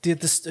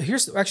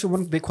 here's actually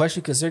one big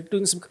question because they're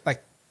doing some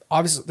like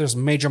obviously there's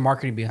major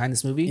marketing behind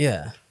this movie.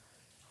 Yeah.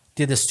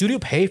 Did the studio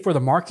pay for the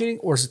marketing,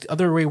 or is it the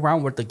other way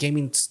around where the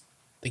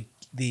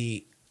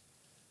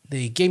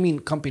the gaming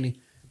company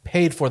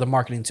paid for the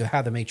marketing to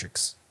have the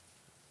Matrix?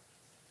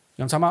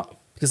 You know what I'm talking about?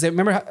 Because they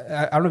remember,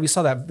 I don't know if you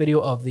saw that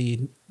video of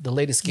the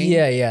latest game.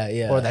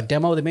 Yeah. Or that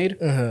demo they made.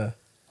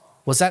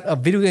 Was that a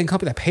video game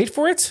company that paid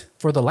for it,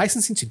 for the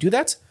licensing to do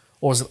that?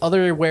 Or was it the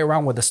other way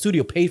around where the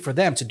studio paid for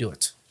them to do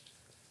it?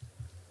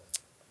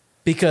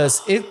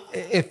 Because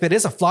if it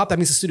is a flop, that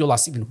means the studio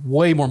lost even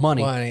way more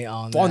money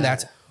on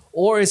that.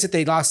 Or is it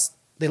they lost,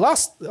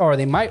 or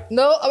they might.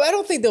 No, I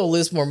don't think they'll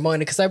lose more money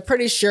because I'm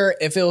pretty sure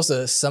if it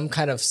was some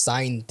kind of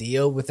signed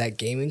deal with that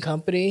gaming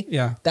company,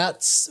 Yeah.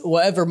 that's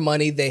whatever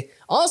money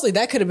honestly,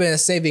 that could have been a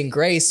saving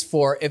grace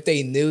for if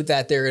they knew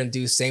that they're going to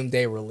do same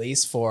day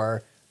release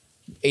for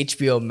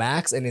HBO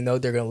Max and they know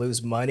they're going to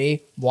lose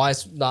money. Why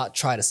not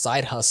try to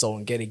side hustle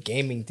and get a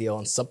gaming deal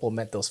and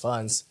supplement those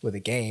funds with a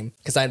game?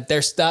 Because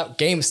there's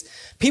games,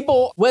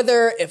 people,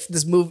 whether if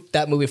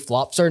that movie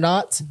flops or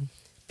not,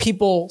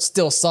 people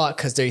still saw it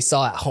because they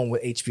saw it at home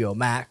with HBO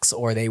Max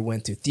or they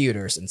went to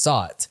theaters and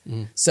saw it.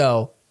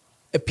 So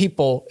if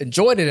people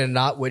enjoyed it or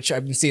not, which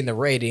I've been seeing the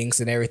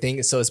ratings and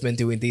everything, so it's been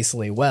doing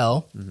decently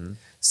well.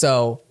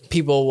 So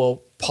people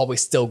will probably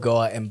still go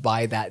out and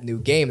buy that new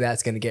game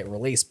that's going to get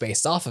released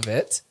based off of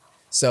it.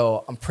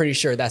 So I'm pretty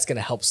sure that's going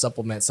to help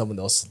supplement some of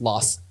those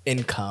lost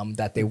income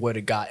that they would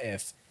have got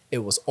if it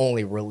was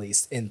only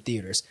released in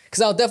theaters.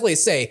 Because I'll definitely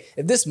say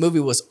if this movie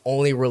was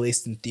only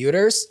released in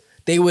theaters,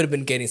 they would have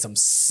been getting some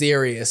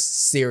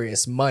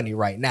serious money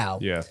right now.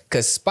 Yeah.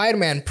 Because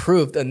Spider-Man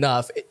proved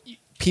enough.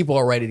 People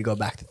are ready to go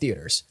back to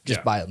theaters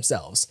just by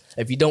themselves.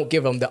 If you don't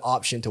give them the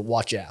option to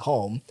watch it at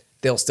home,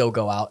 they'll still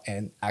go out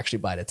and actually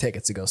buy the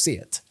tickets to go see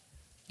it.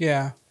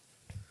 Yeah.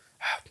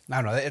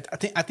 I don't know.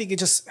 I think it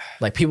just.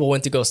 Like people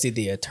went to go see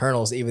the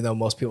Eternals, even though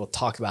most people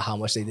talked about how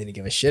much they didn't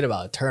give a shit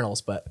about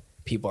Eternals, but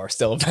people are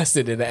still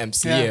invested in the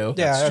MCU.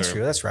 Yeah, that's true.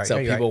 true. That's right. So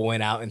Yeah, you're people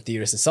went out in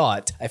theaters and saw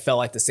it. I felt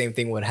like the same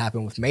thing would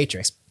happen with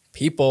Matrix.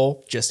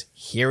 People just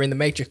hearing the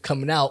Matrix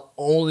coming out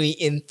only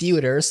in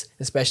theaters,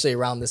 especially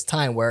around this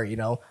time where,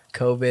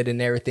 COVID and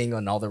everything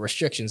and all the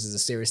restrictions is a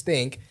serious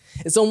thing.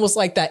 It's almost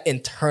like that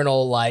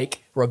internal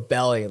like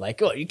rebellion.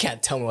 Like, oh, you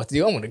can't tell me what to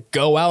do. I'm going to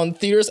go out in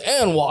theaters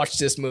and watch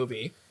this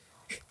movie.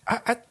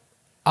 I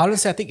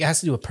honestly, I think it has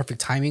to do with perfect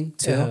timing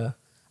too. Yeah.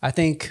 I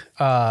think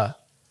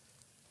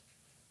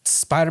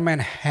Spider-Man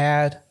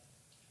had,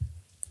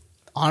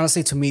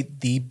 honestly, to me,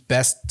 the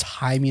best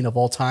timing of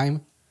all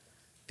time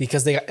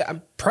because they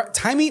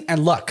timing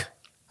and luck.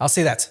 I'll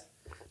say that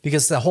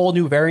because the whole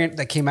new variant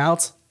that came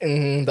out,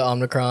 The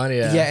Omicron,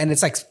 yeah, and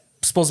it's like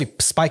supposed to be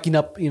spiking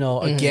up,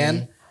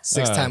 again.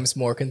 6 times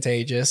more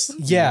contagious.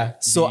 Yeah,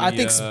 so I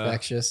think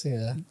Infectious,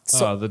 yeah.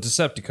 the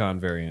Decepticon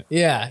variant.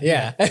 Yeah.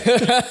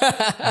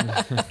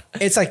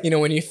 it's like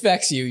when he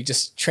affects you, you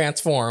just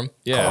transform.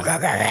 Yeah.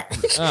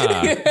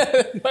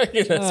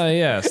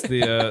 Yes,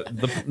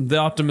 the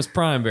Optimus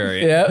Prime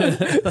variant.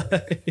 Yeah.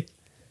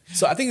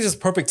 So I think it's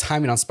just perfect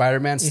timing on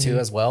Spider-Man's too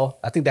as well.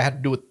 I think that had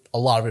to do with a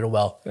lot of it as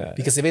well. Yeah.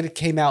 Because if it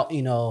came out,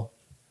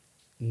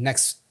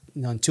 next,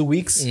 in 2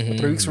 weeks, or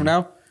 3 weeks from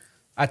now,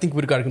 I think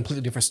we'd have got a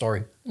completely different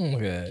story.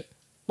 Okay.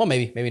 Well,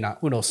 maybe not.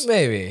 Who knows?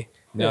 Maybe.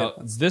 Now,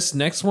 this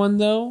next one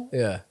though,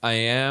 Yeah. I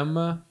am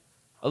a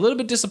little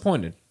bit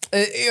disappointed.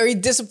 Are you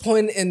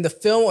disappointed in the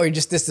film or are you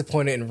just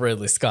disappointed in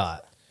Ridley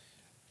Scott?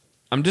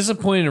 I'm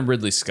disappointed in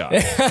Ridley Scott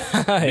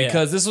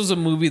because this was a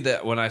movie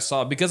that when I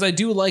saw, because I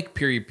do like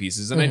period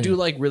pieces and I do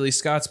like Ridley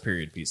Scott's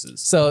period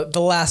pieces. So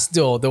The Last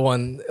Duel, this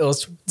one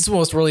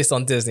was released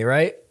on Disney,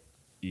 right?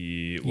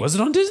 Was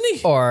it on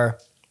Disney? Or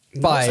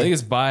I think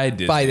it's by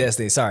Disney. by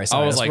Disney. Sorry.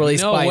 I was It's like,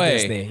 released no by way.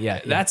 Disney.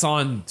 Yeah. That's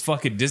on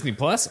fucking Disney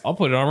Plus. I'll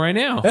put it on right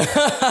now.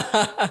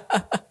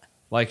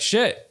 Like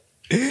shit.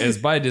 It's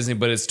by Disney,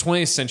 but it's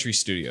 20th Century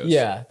Studios.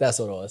 Yeah, that's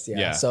what it was. Yeah.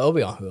 Yeah. So it'll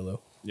be on Hulu.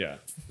 Yeah.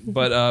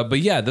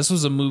 But yeah, this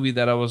was a movie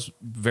that I was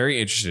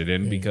very interested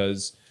in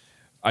because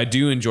I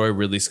do enjoy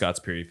Ridley Scott's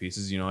period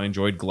pieces. I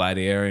enjoyed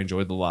Gladiator, I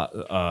enjoyed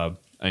I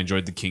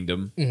enjoyed The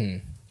Kingdom.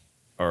 Kingdom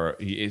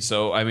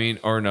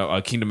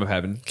of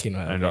Heaven.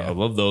 Kingdom of Heaven, I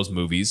love those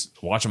movies.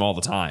 Watch them all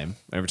the time,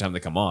 every time they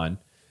come on.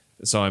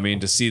 So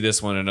to see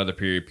this one, another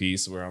period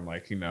piece where I'm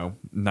like,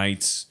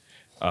 knights,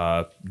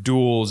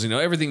 duels,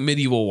 everything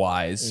medieval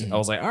wise. I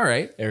was like, all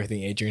right.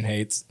 Everything Adrian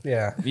hates.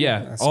 Yeah.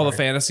 Yeah, all the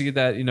fantasy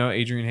that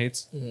Adrian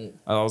hates.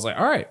 I was like,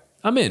 all right,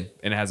 I'm in.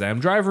 And it has Adam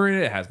Driver in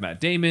it. It has Matt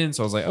Damon.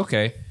 So I was like,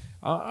 okay,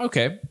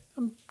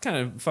 I'm kind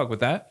of fuck with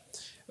that.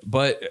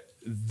 But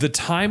the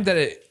time that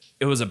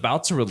it was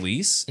about to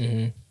release,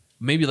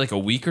 maybe like a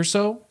week or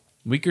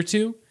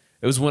two,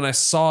 it was when I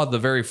saw the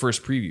very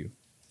first preview.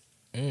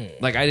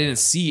 Like I didn't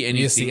see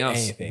anything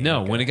else.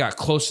 No, when it got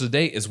close to the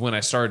date is when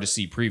I started to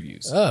see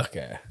previews.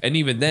 Okay. And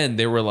even then,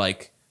 they were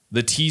like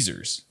the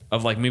teasers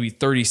of like maybe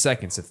 30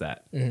 seconds, if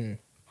that.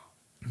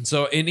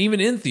 So, and even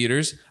in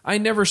theaters, I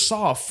never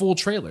saw a full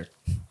trailer.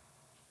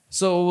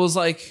 So it was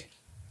like,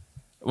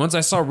 once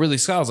I saw Ridley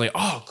Scott, I was like,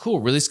 oh, cool,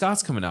 Ridley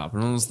Scott's coming out.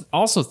 And I was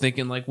also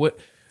thinking, like,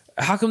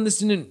 how come this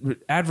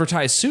didn't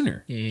advertise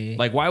sooner?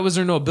 Like, why was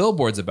there no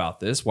billboards about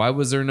this? Why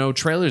was there no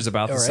trailers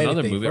about this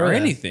another movie or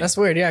anything? That's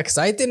weird, yeah, because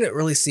I didn't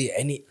really see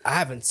any, I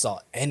haven't saw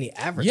any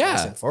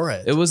advertising for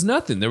it. It was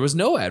nothing. There was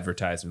no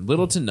advertisement,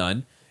 little to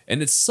none.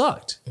 And it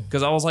sucked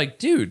because I was like,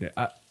 dude,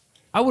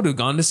 I would have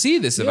gone to see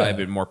this if I had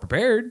been more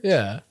prepared.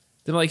 Yeah.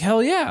 Then like,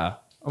 hell yeah.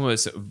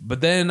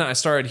 But then I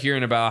started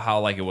hearing about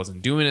how like it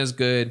wasn't doing as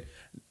good.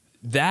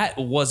 That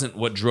wasn't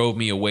what drove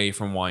me away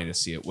from wanting to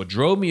see it. What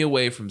drove me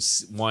away from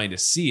wanting to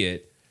see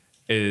it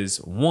is,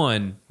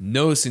 one,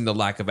 noticing the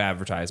lack of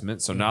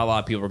advertisement. So not a lot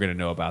of people are going to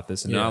know about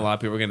this, and not a lot of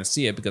people are going to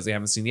see it because they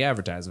haven't seen the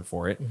advertisement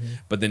for it.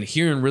 But then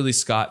hearing Ridley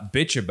Scott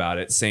bitch about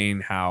it,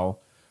 saying how,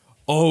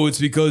 oh, it's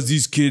because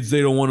these kids,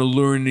 they don't want to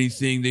learn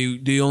anything.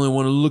 They only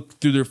want to look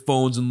through their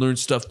phones and learn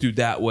stuff through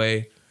that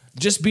way.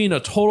 Just being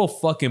a total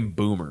fucking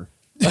boomer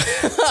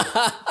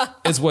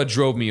is what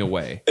drove me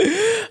away.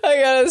 I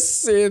gotta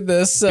see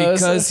this.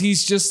 Because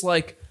he's just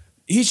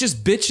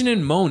bitching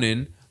and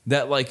moaning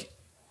that like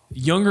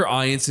younger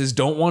audiences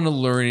don't want to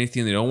learn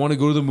anything. They don't want to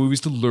go to the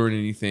movies to learn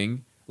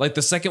anything. Like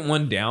the second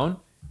one down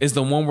is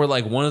the one where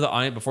like one of the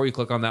audience, before you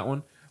click on that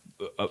one,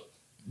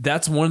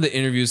 that's one of the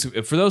interviews.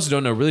 For those who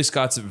don't know, Ridley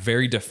Scott's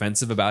very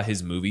defensive about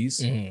his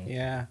movies.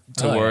 Yeah.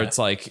 To where it's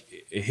like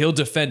he'll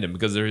defend him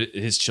because they're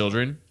his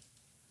children.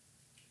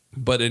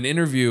 But an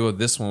interview of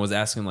this one was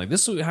asking like,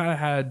 this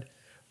had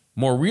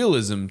more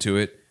realism to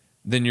it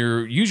than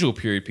your usual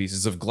period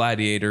pieces of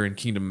Gladiator and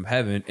Kingdom of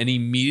Heaven. And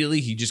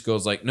immediately he just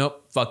goes like,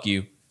 nope, fuck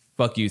you,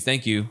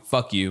 thank you,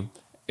 fuck you,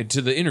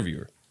 to the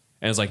interviewer.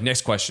 And it's like,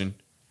 next question. And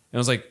I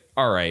was like,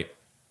 all right,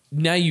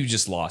 now you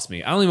just lost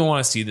me. I don't even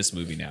want to see this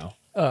movie now.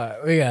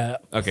 We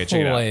got okay,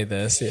 check it out. Play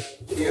this. Yeah.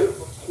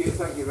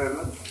 Thank you very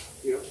much.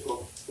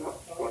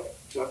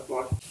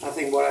 I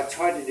think what I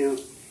try to do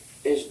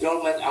is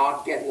don't let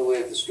art get in the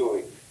way of the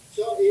story.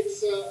 So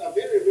it's a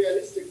very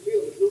realistic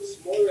film. It looks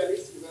more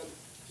realistic than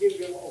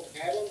Kingdom of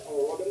Heaven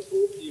or Robin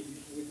Hood. If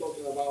we're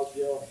talking about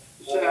your...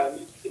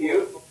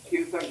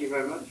 thank you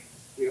very much.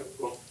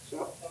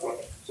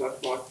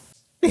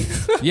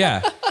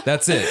 Yeah,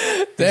 that's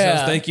it.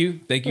 Yeah. Thank you.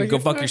 Go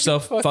fuck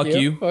yourself. Fuck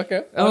you.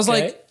 Okay. I was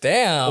like,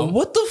 damn.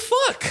 what the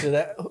fuck?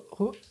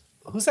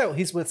 Who's that?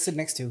 He's with sitting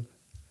next to.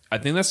 I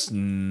think that's. I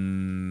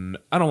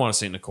don't want to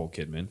say Nicole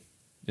Kidman.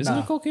 Is it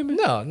Nicole Kidman?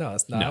 No,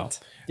 it's not. No.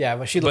 Yeah,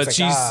 but she looks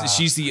like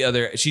she's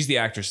the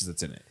actress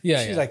that's in it.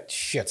 Yeah, she's like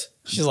shit.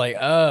 She's like,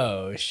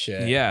 oh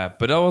shit. Yeah,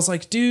 but I was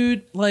like,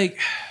 dude, like,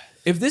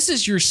 if this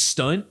is your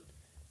stunt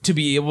to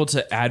be able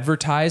to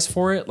advertise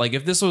for it, like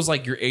if this was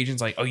like your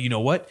agent's like, oh, you know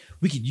what,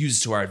 we could use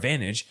it to our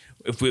advantage.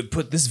 If we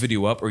put this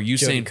video up, or you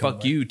saying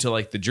fuck you to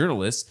like the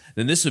journalists,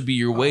 then this would be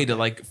your way to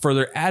like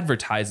further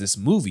advertise this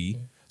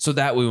movie. So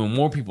that way, when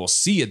more people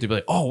see it, they'll be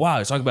like, oh, wow,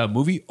 they're talking about a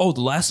movie? Oh,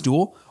 The Last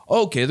Duel?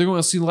 Okay, they're going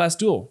to see The Last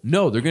Duel.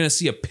 No, they're going to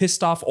see a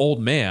pissed off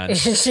old man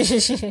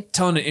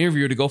telling an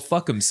interviewer to go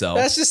fuck himself.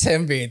 That's just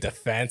him being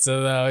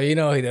defensive, though. You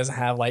know, he doesn't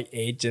have like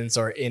agents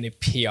or any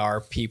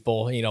PR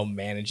people, you know,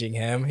 managing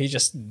him. He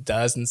just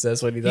does and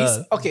says what he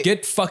does. Okay.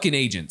 Get fucking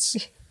agents.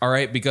 All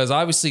right, because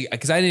obviously,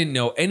 because I didn't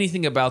know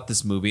anything about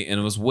this movie, and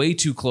it was way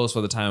too close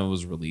by the time it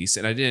was released,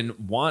 and I didn't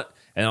want,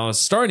 and I was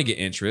starting to get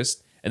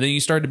interest. And then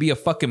you started to be a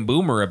fucking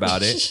boomer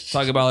about it.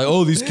 Talking about like,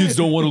 oh, these kids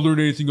don't want to learn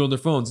anything on their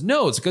phones.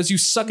 No, it's because you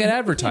suck at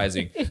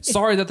advertising.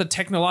 Sorry that the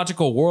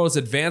technological world has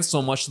advanced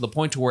so much to the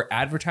point to where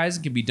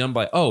advertising can be done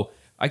by, oh,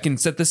 I can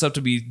set this up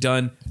to be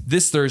done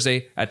this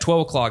Thursday at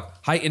 12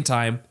 o'clock, height and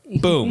time,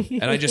 boom.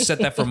 And I just set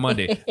that for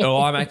Monday. It'll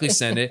automatically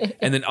send it.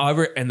 And then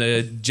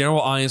the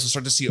general audience will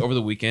start to see it over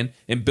the weekend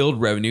and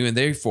build revenue. And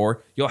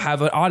therefore, you'll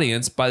have an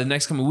audience by the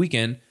next coming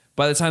weekend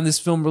by the time this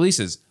film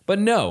releases. But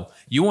no,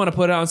 you want to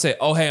put it out and say,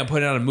 oh, hey, I'm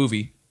putting out a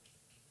movie.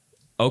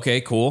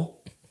 Okay,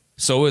 cool.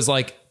 So is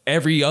like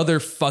every other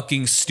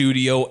fucking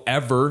studio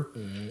ever.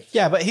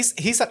 Yeah, but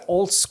he's that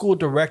old school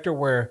director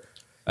where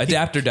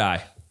Adapt or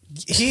die.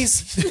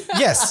 he's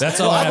yes. That's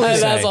all I have to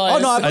say. That's all I Oh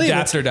no, I believe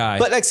Adapt it. or die.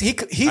 But like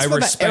he's I from that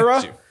respect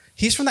era. you.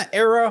 He's from that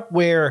era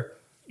where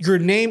your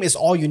name is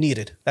all you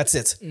needed. That's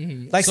it.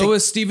 Like So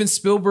is Steven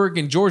Spielberg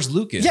and George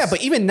Lucas. yeah,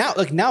 but even now,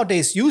 like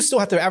nowadays, you still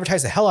have to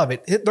advertise the hell out of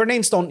it. Their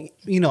names don't,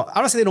 you know, I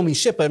don't say they don't mean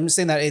shit, but I'm just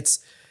saying that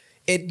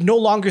it no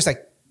longer is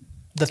like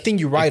the thing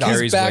you write on.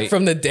 carries Back weight.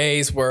 from the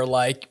days where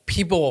like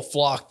people will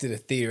flock to the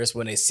theaters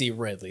when they see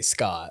Ridley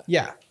Scott.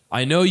 Yeah.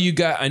 I know you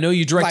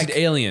directed Like-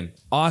 Alien.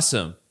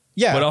 Awesome.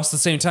 Yeah. But also at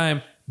the same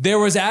time, there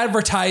was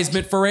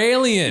advertisement for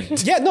Alien.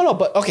 Yeah, no,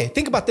 but okay,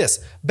 think about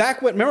this.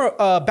 Remember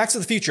Back to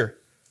the Future?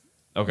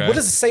 Okay. What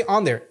does it say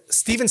on there?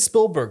 Steven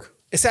Spielberg.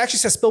 It actually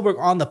says Spielberg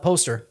on the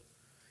poster.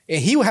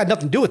 And he had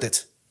nothing to do with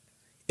it.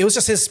 It was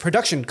just his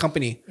production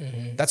company.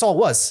 That's all it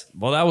was.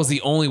 Well, that was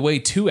the only way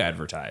to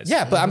advertise.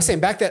 Yeah, but I'm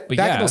saying back But in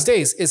yeah. those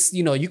days, it's,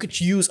 you know, you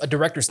could use a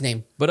director's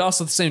name. But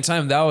also at the same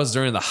time, that was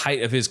during the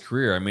height of his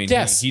career. I mean,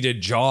 Yes. he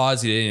did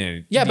Jaws. He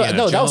did Yeah, but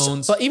Indiana no,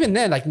 Jones. but even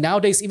then, like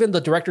nowadays, even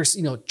the directors,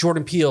 you know,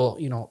 Jordan Peele,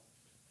 you know,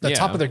 the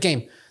top of their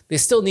game, they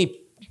still need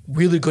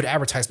really good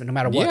advertisement no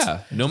matter what.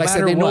 Yeah, no like I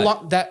said, matter they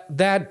what.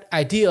 That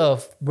idea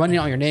of running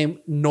on your name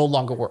no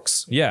longer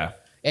works. Yeah.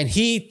 And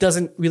he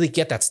doesn't really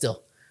get that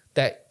still.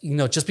 That,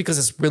 just because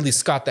it's Ridley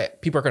Scott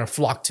that people are going to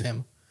flock to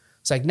him.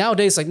 It's like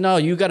nowadays, like, no,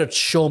 you got to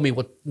show me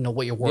what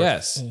you're worth.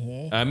 Yes.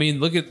 I mean,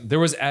 look at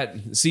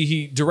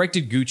he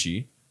directed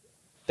Gucci,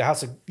 The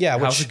House of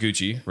House of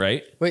Gucci,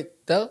 right?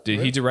 Wait, that Did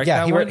he direct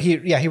yeah, that one? he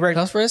read.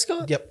 House Ridley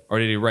Scott? Yep. Or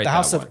did he write The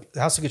House that of one?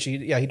 the House of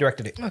Gucci. Yeah, he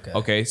directed it. Okay.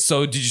 Okay,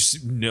 so did you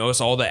notice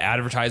all the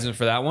advertisement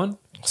for that one?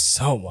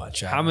 So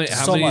much. How many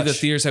So of the much.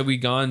 theaters have we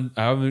gone?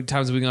 How many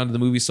times have we gone to the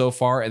movie so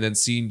far and then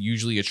seen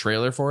usually a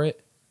trailer for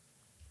it?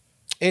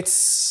 It's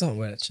So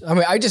much. I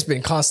mean, I've just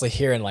been constantly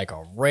hearing like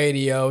on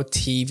radio,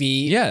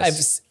 TV.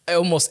 Yes.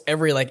 Almost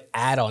every like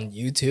ad on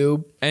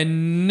YouTube.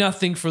 And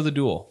nothing for the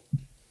duel.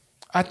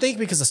 I think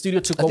because the studio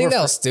took I over. think that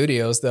for- was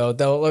studios though.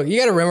 Though look, you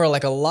got to remember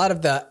like a lot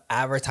of the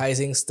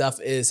advertising stuff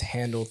is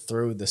handled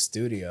through the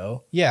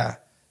studio. Yeah,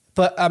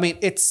 but I mean,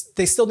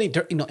 they still need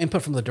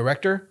input from the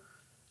director.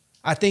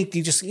 I think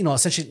they just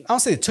essentially, I don't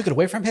say they took it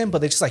away from him, but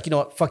they just like,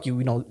 what, fuck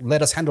you,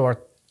 let us handle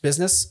our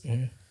business.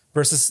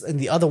 Versus in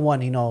the other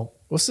one,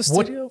 What's the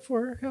What- studio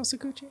for House of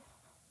Gucci?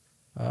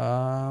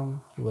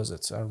 who was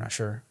it? I'm not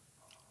sure.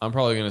 I'm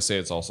probably going to say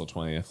it's also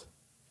 20th.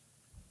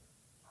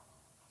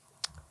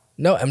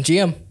 No,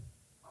 MGM.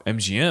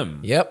 MGM.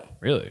 Yep.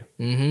 Really?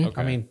 Mm-hmm.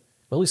 Okay. I mean,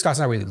 Ridley Scott's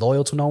not really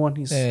loyal to no one.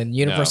 He's And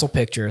Universal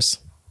Pictures.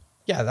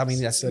 yeah. I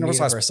mean, that's So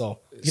Universal.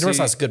 Universal.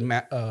 Universal has good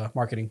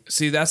marketing.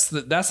 See, that's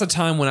the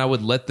time when I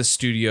would let the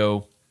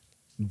studio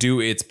do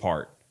its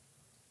part.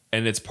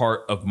 And it's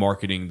part of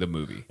marketing the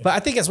movie. But I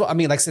think as well, I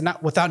mean, like I said,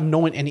 not without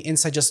knowing any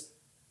insight, just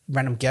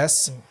random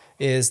guess,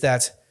 is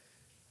that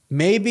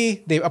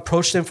maybe they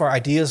approached him for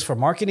ideas for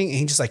marketing and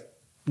he just like,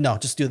 no,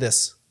 just do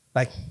this.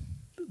 Like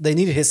they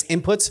needed his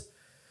input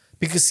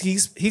because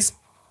he's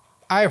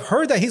I've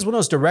heard that he's one of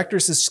those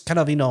directors that's kind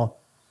of, you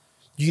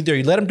either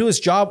you let him do his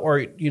job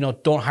or,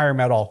 don't hire him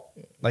at all.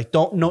 Like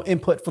no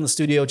input from the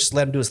studio, just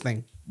let him do his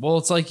thing. Well,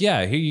 it's like,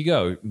 yeah, here you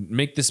go.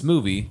 Make this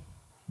movie.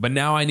 But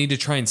now I need to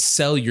try and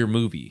sell your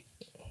movie.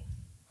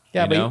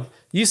 Yeah, You but know?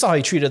 you saw how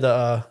he treated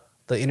the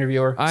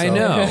interviewer. I so-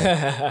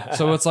 know.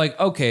 So it's like,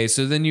 okay,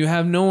 so then you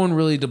have no one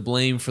really to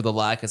blame for the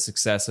lack of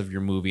success of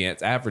your movie and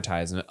its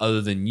advertisement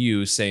other than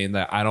you saying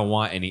that I don't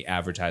want any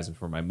advertisement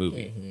for my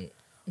movie.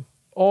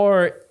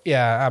 Or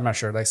yeah, I'm not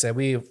sure. Like I said,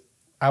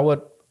 I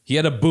would. He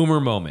had a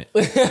boomer moment.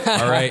 All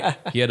right.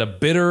 He had a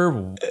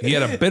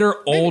bitter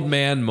old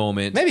man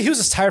moment. Maybe he was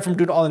just tired from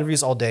doing all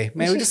interviews all day.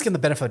 Man, we just give him the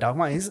benefit of the doubt.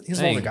 Come on, he's an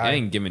I older ain't, guy. I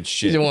ain't giving You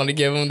shit. don't want to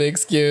give him the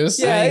excuse.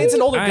 Yeah, it's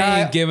an older I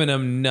guy. ain't giving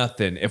him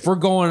nothing. If we're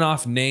going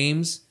off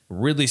names,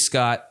 Ridley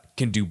Scott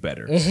can do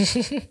better.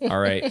 All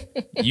right.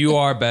 You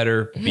are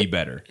better. Be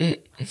better. You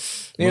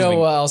know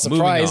what I was moving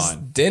surprised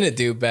on. didn't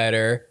do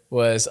better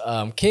was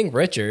King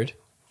Richard.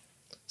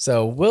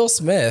 So Will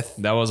Smith,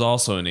 That was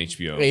also an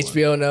HBO. one.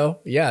 HBO, no,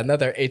 yeah,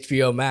 another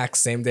HBO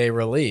Max same day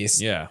release.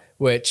 Yeah.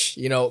 Which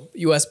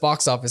U.S.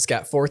 box office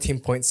got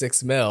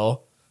 14.6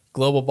 mil,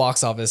 global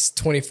box office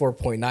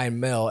 24.9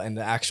 mil, and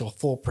the actual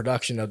full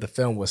production of the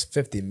film was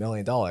 $50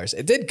 million.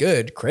 It did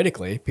good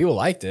critically. People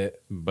liked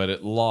it. But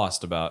it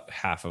lost about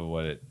half of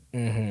what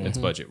its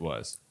budget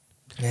was.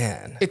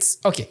 Man, It's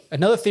okay.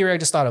 Another theory I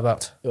just thought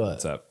about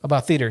What's up?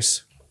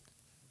 theaters.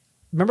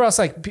 Remember, I was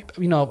like,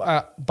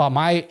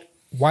 about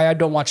why I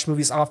don't watch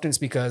movies often is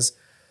because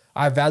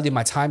I value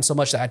my time so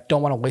much that I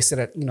don't want to waste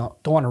it.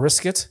 Don't want to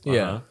risk it.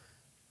 yeah. Uh-huh.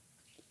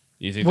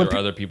 You think When there are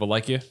other people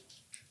like you?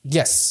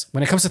 Yes,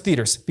 when it comes to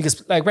theaters,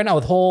 because like right now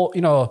with whole,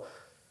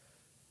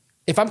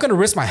 if I'm gonna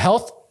risk my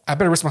health, I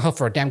better risk my health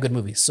for a damn good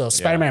movie. So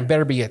Spider-Man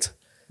better be it.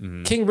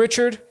 King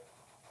Richard,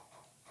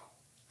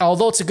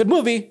 although it's a good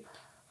movie,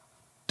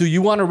 do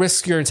you want to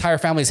risk your entire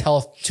family's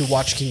health to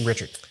watch King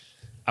Richard?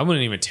 I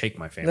wouldn't even take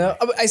my family. No,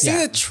 I see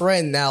Yeah. the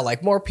trend now.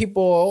 Like more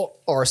people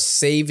are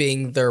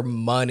saving their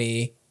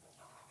money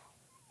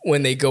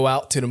when they go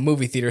out to the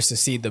movie theaters to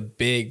see the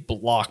big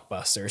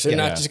blockbusters. They're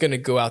Yeah. not just going to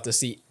go out to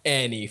see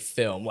any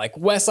film. Like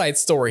West Side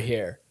Story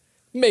here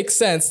makes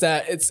sense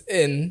that it's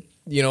in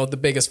the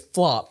biggest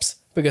flops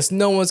because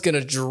no one's going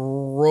to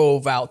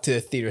drove out to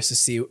the theaters to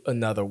see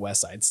another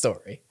West Side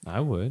Story. I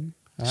would.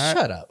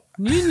 Shut up.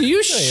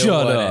 You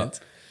shut up.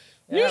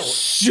 You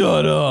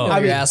shut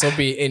up. Your ass will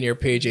be in your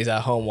PJs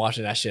at home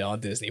watching that shit on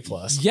Disney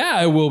Plus. Yeah,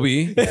 I will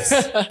be.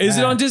 Is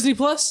it on Disney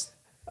Plus?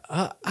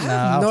 I I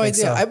have don't no think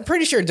idea. so. I'm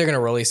pretty sure they're going to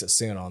release it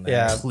soon on there.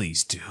 Yeah.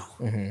 Please do.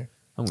 I'm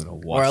gonna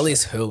watch. Or at that.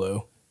 least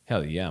Hulu.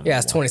 Hell yeah. I'm Yeah,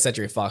 gonna it's 20th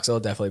Century Fox. It'll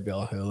definitely be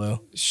on Hulu.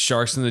 watch.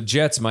 Sharks and the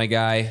Jets, my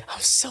guy.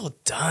 I'm so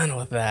done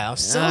with that. I'm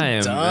so I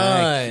am.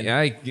 done.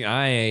 I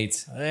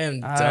ain't. I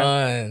am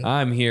done.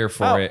 I'm here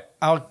for it.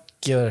 I'll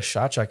give it a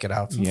shot. Check it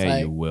out. Yeah,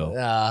 you will.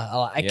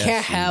 I Yes,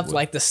 can't you have will.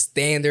 like the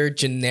standard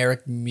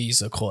generic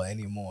musical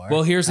anymore.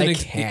 Well, here's an I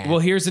can't. well,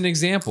 here's an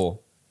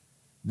example.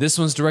 This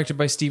one's directed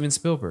by Steven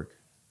Spielberg.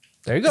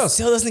 There you go. It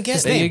still doesn't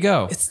get me. There you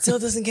go. It still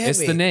doesn't get It's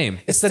me. the name.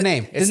 It's the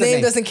name. The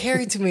name doesn't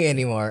carry to me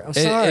anymore. I'm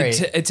sorry.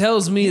 It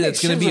tells me He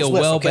that's made going to be a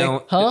Schindler's List, okay?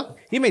 well-balanced. Huh?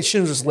 He made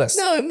Schindler's List.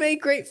 No, it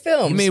made great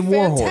films. He made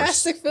War Horse.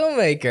 Fantastic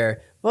filmmaker.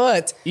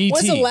 But E.T.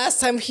 when's the last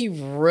time he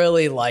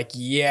really like,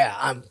 yeah,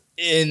 I'm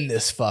in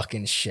this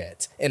fucking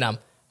shit and I'm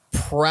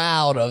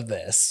proud of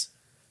this?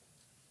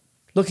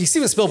 Look, he's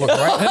Steven Spielberg, right?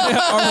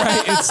 All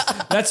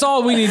right, that's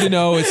all we need to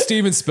know. It's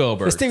Steven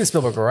Spielberg. It's Steven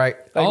Spielberg, right?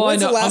 Like, All I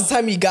when's know- the last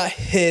time you got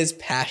his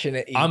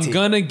passionate E.T.? I'm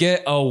gonna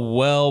get a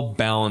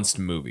well-balanced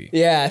movie.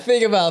 Yeah,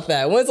 think about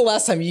that. When's the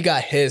last time you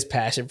got his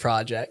passion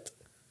project?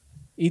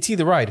 E.T.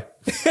 the Ride.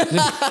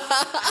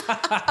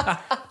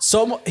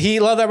 He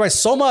loved that ride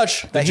so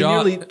much that he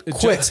Jaw- nearly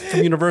quit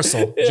from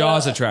Universal.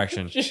 Jaws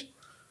attraction.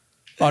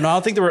 Oh no, I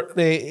don't think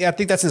I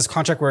think that's in his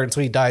contract where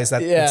until he dies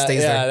that it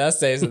stays there. that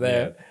stays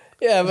there.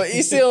 Yeah, but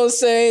you see what I'm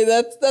saying?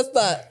 That's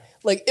not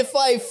like if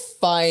I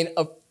find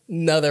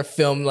another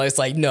film that's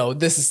like, no,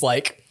 this is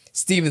like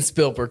Steven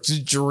Spielberg's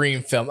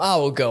dream film, I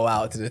will go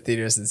out to the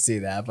theaters and see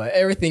that. But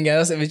everything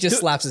else, if it just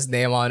slaps his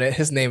name on it,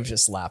 his name's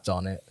just slapped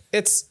on it.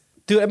 It's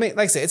dude. I mean,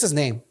 like I say, it's his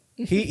name.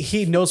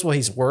 He knows what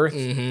he's worth.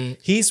 Mm-hmm.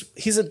 He's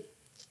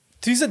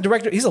a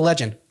director. He's a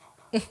legend.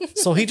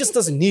 So he just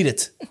doesn't need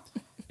it.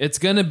 It's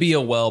gonna be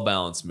a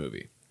well-balanced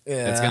movie.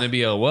 Yeah. It's gonna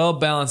be a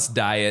well-balanced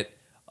diet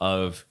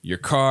of your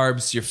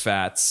carbs, your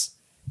fats.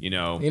 You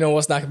know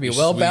what's not gonna be Your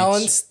well sweets.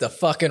 balanced? The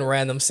fucking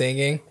random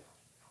singing.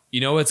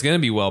 It's gonna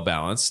be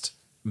well-balanced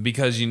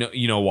because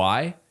you know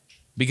why?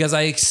 Because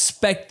I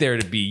expect there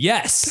to be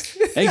yes,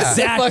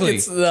 exactly.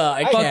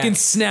 I Fucking can't.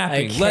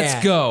 snapping. I Let's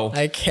can't. go.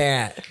 I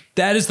can't.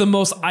 That is the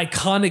most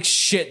iconic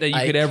shit that you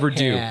I could ever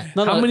do. can't.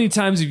 No, How no. many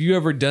times have you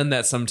ever done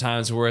that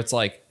sometimes where it's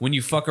like when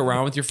you fuck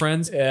around with your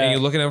friends Yeah. and you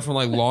look at them from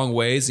like long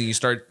ways and you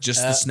start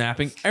just the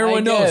snapping? I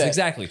Everyone get knows it.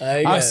 exactly.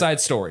 I get West it. Side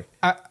Story.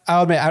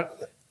 I'll admit,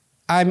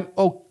 I'm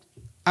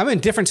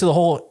indifferent to the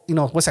whole,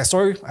 West Side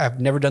Story.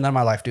 I've never done that in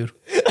my life, dude.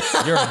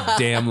 You're a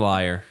damn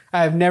liar.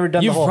 I've never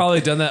done You've the whole.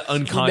 probably done that You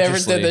never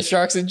unconsciously. did the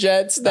Sharks and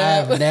Jets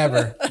snap. I've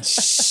never.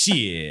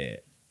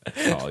 Shit.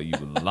 Oh, you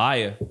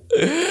liar.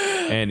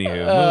 Anywho,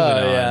 moving Oh,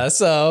 on. yeah.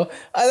 So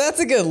that's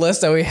a good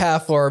list that we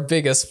have for our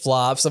biggest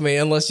flops. I mean,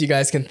 unless you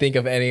guys can think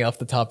of any off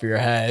the top of your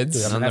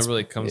heads. None that that's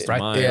really comes to right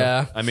mind.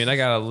 there. I mean, I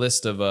got a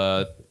list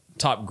of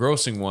top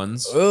grossing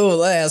ones.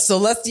 Oh, yeah. So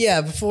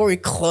before we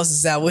close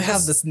this out, we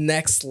have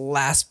this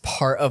last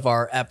part of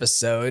our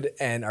episode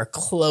and our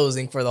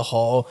closing for the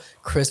whole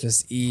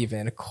Christmas Eve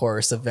and, of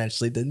course,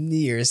 eventually the New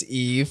Year's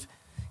Eve.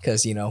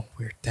 Because,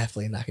 we're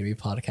definitely not going to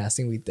be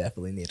podcasting. We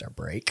definitely need our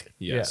break.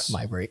 Yes.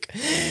 My break.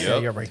 Yeah,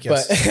 your break.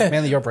 Yes. But-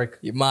 Mainly your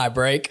break. My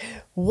break.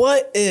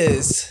 What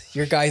is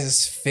your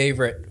guys'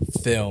 favorite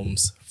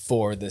films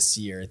for this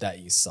year that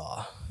you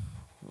saw?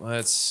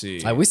 Let's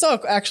see. We saw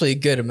actually a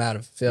good amount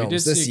of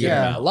films did this see a year.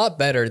 good A amount. lot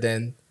better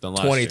than Than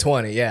last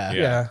 2020. Yeah.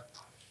 Yeah.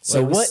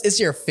 So what is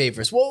your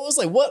favorites?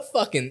 What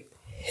fucking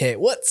hit?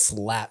 What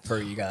slap for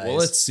you guys? Well,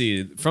 let's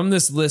see. From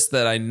this list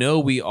that I know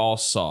we all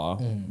saw,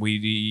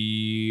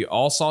 we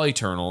all saw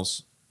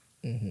Eternals,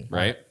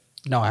 right?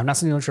 No, I've not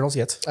seen the Turtles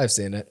yet. I've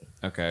seen it.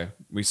 Okay.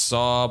 We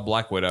saw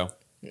Black Widow.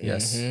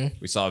 Yes.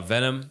 We saw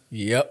Venom,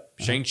 Yep.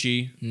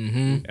 Shang-Chi,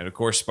 and of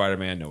course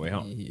Spider-Man No Way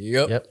Home.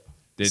 Yep. Yep.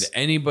 Did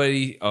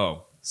anybody...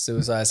 Oh,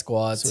 Suicide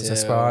Squad. Suicide too.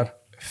 Squad.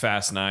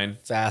 Fast 9.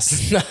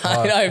 Fast 9.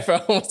 I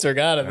almost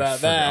forgot about I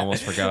that.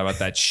 almost forgot about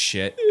that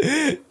shit.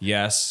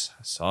 Yes,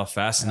 I saw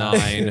Fast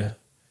 9.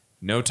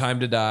 No Time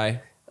to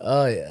Die.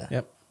 Oh yeah.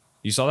 Yep.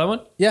 You saw that one?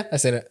 Yeah, I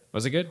seen it.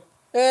 Was it good?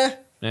 Eh.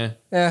 Eh.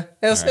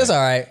 It's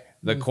all right.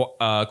 The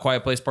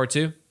Quiet Place Part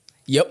 2?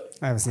 Yep.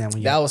 I haven't seen that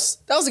one yet.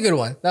 That was a good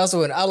one. That was a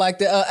good one. I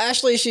liked it.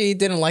 Ashley, she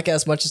didn't like it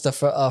as much as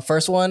the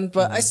first one,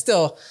 but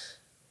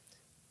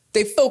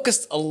they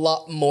focused a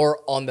lot more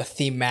on the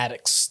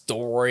thematic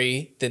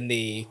story than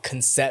the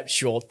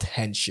conceptual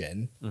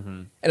tension.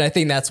 And I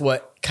think that's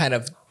what kind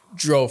of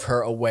drove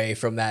her away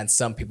from that and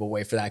some people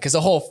away from that. Because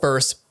the whole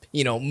first,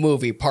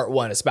 movie, part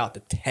one, is about the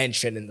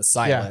tension and the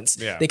silence.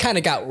 Yeah. They kind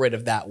of got rid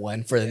of that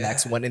one for the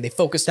next one and they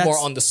focused more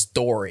on the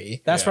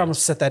story. That's where I'm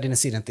upset that I didn't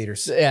see it in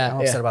theaters. Yeah,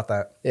 I'm upset yeah. about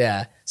that.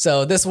 Yeah.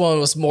 So this one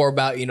was more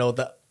about,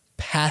 the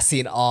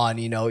passing on,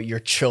 your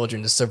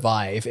children to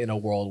survive in a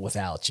world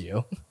without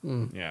you.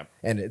 Yeah.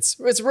 And it's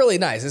really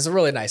nice. It's a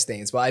really nice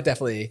things, but I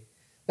definitely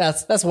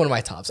that's one of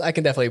my tops. I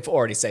can definitely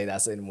already say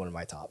that's in one of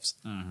my tops.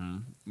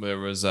 There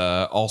was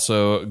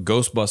also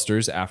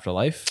Ghostbusters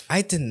Afterlife.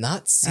 I did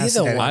not see That's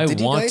the okay. one. I Did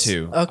you want guys?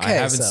 to. I Okay,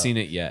 haven't seen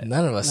it yet.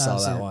 None of us No, saw I've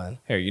seen that it. one.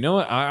 Here, you know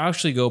what? I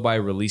actually go by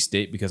release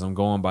date because I'm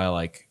going by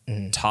like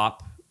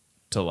top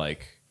to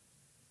like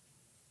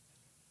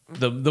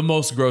the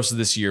most gross of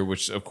this year,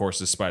 which of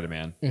course is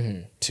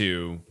Spider-Man,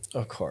 to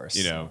Of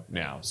course.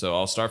 now. So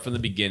I'll start from the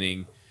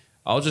beginning.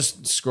 I'll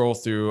just scroll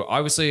through.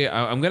 Obviously,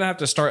 I'm gonna have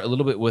to start a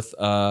little bit with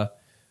Godzilla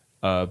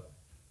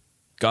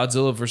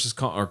versus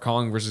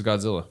Kong versus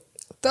Godzilla.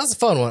 That was a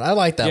fun one. I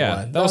like that Yeah,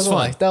 one. that was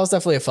fun. That was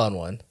definitely a fun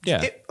one.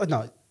 Yeah,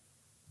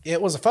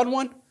 It was a fun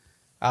one.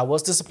 I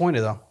was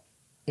disappointed though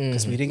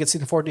because we didn't get to see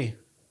it in 4D.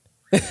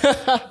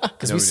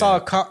 Because No, we we saw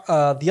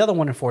the other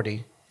one in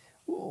 4D.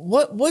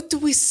 what do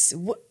we see?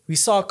 We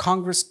saw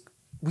Congress.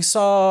 We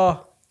saw.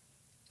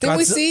 Did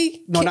we Godzi-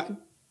 see No, not.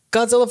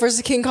 Godzilla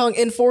versus King Kong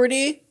in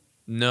 4D?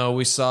 No,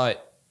 we saw it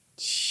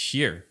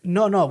here.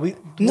 No. We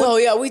No,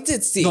 yeah, we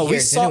did see. no. here, We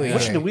saw. didn't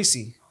Which one did we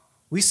see?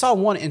 We saw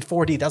one in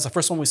 4D. That was the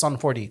first one we saw in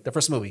 4D. The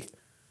first movie.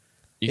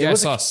 You It guys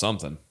was saw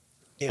something.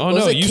 Oh Oh no,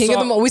 no, you King saw. of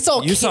the Mon- we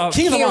saw you saw.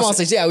 King of the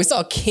Monsters. Yeah, we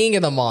saw King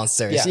of the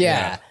Monsters. Yeah.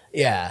 Yeah,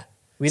 yeah.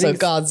 We So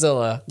didn't-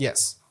 Godzilla.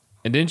 Yes.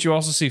 And didn't you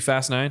also see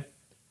Fast 9?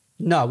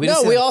 No, we didn't.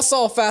 No, see we that. all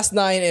saw Fast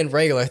 9 in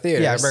regular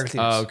theaters. Yeah, regular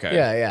theaters. Oh, okay.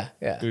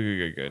 Yeah.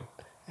 Good.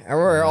 I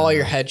remember all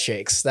your head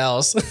shakes. That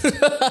was.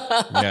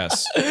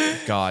 Yes.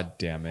 God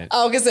damn it.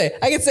 I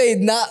could say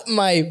not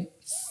my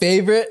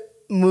favorite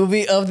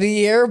movie of the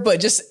year, but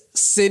just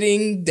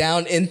sitting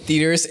down in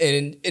theaters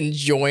and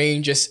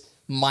enjoying just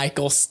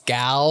Michael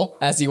scowl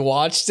as he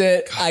watched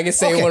it. I could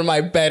say Okay. one of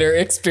my better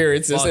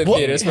experiences in What-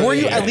 theaters. for were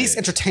the you year. at least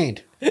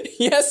entertained?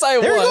 Yes, I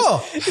There was. you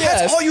go. Yes.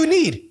 That's all you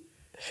need.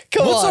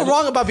 Come What's on. so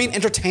wrong about being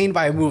entertained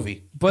by a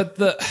movie? But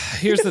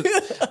here's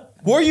the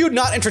Were you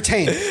not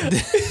entertained?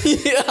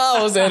 Yeah, I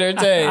was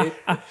entertained.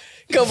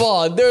 Come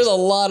on, there's a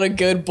lot of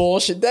good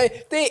bullshit.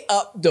 They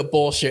upped the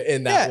bullshit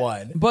in that Yeah,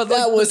 one. but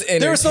that like, was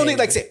There was no need entertaining.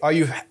 like say, are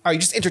you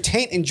just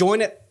entertained,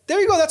 enjoying it? There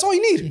you go. That's all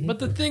you need. But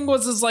the thing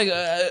was, is like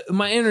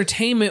my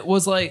entertainment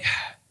was like,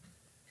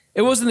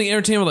 it wasn't the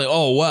entertainment like,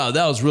 oh wow,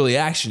 that was really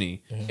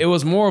actiony. It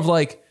was more of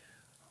like,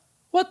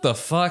 what the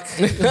fuck?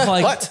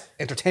 Like, But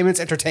entertainment's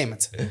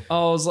entertainment. I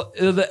was like,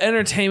 the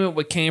entertainment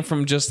what came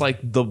from just like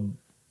the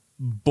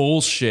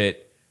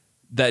bullshit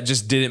that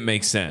just didn't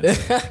make sense.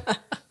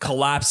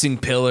 Collapsing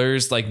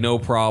pillars, like no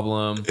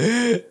problem.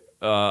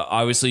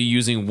 Obviously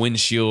using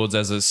windshields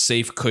as a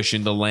safe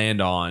cushion to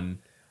land on.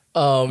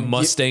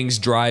 Mustangs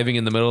driving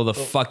in the middle of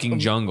the fucking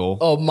jungle.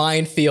 Oh,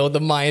 minefield, the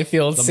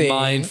minefield The scene.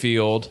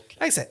 minefield.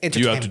 Like I said, You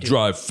entertainment. have to dude.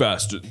 drive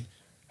faster.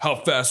 How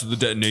fast are the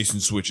detonation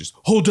switches?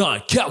 Hold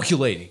on,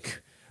 calculating.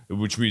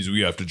 Which means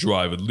we have to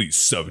drive at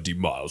least 70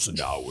 miles an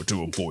hour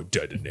to avoid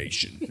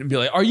detonation. And be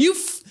like, are you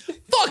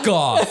fuck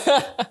off?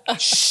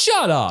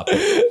 Shut up.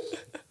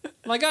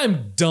 Like,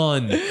 I'm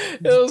done.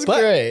 It was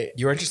But great.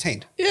 you're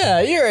entertained.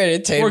 Yeah, you're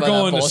entertained. We're by that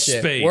going to bullshit.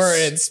 space. We're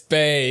in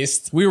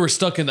space. We were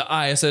stuck in the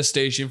ISS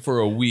station for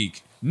a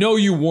week. No,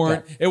 you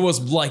weren't. It was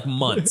like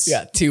months. We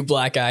got two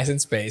black guys in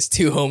space,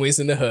 two homies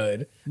in the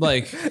hood.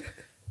 Like,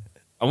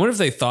 I wonder if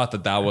they thought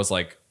that that was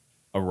like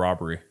a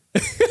robbery.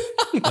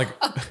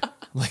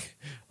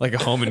 like a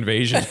home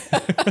invasion.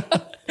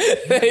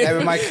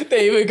 Hey, Mike.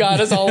 They even got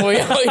us all the way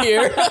out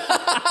here.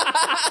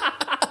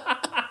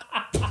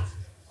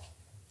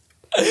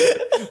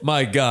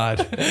 My God.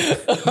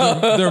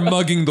 They're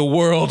mugging the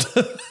world.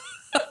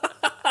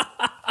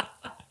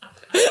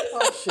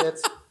 Oh shit.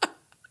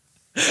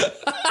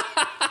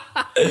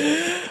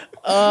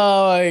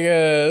 Oh my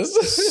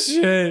goodness.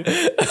 Shit.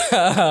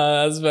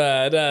 That's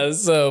bad. That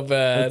is so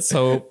bad.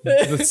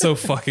 That's so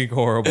fucking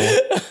horrible.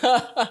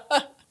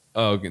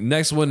 Okay,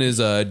 next one is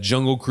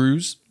Jungle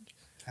Cruise.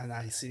 And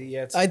I see it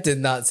yet. I did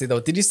not see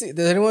that. Did you see?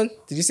 Did anyone?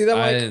 Did you see that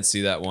one? I didn't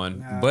see that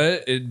one,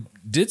 but it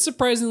did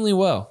surprisingly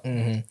well.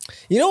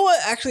 You know what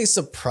actually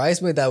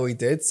surprised me that we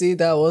did see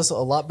that was a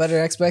lot better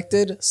than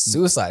expected?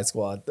 Suicide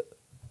Squad.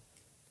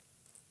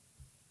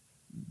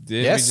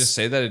 Did Yes. we just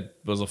say that it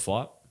was a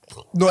flop?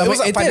 No, it was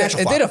a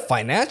financial It flop. did a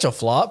financial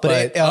flop, But but,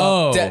 it,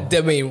 oh.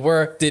 I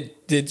mean,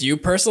 did you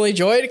personally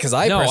enjoy it? Because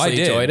I No, I personally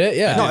did. enjoyed it.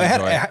 Yeah, No, it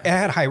enjoy had, it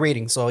had high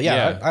ratings, so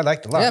yeah, Yeah. I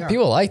liked it a lot. yeah,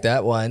 people like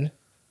that one.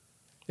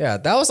 Yeah,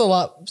 that was a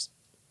lot.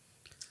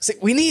 See,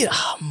 we need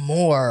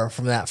more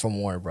from that from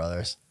Warner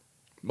Brothers.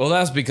 Well,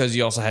 that's because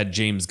you also had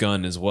James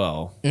Gunn as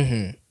well.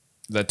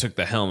 That took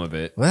the helm of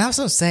it. Well, that's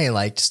what I'm saying.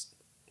 Like, just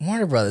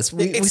Warner Brothers.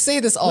 We It's-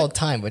 say this all the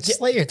time, but just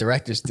let your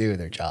directors do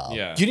their job.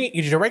 Yeah. You need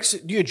your directors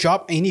do your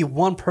job, and you need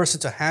one person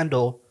to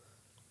handle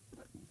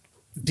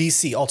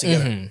DC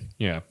altogether.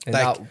 Yeah. And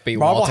Like not be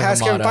Marvel Walter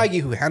has Kevin Hamada.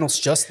 Feige, who handles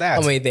just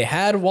that. I mean, they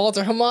had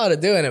Walter Hamada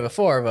doing it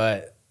before,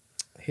 but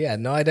he had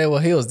no idea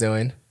what he was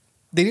doing.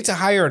 they need to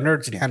hire a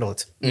nerd to handle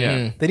it.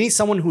 Yeah. They need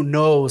someone who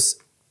knows,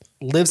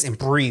 lives and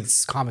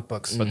breathes comic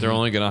books. But they're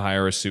only going to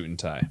hire a suit and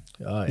tie.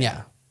 Oh,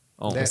 yeah.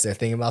 Only. Because they're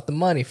thinking about the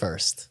money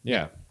first.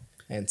 Yeah.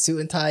 And suit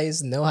and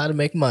ties know how to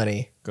make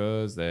money.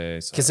 Because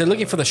Because they're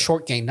looking for the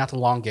short game, not the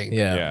long game.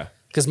 Yeah. Yeah.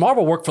 Because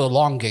Marvel worked for the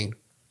long game.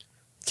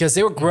 Because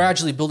they were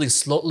gradually building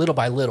little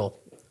by little.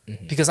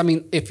 Because I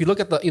mean, if you look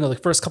at the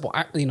first couple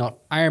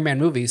Iron Man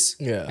movies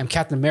Yeah. and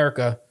Captain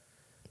America,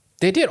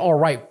 they did all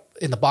right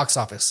in the box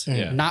office.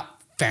 Yeah. Not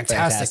fantastic.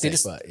 They Fantastic,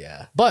 just, but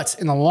yeah. but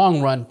in the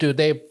long run, dude,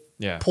 they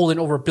Yeah. pulled in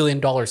over $1 billion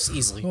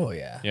easily. Oh,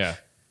 yeah. Yeah.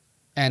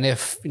 And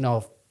if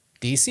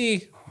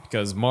DC,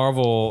 Because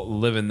Marvel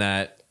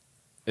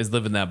is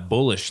living that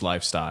bullish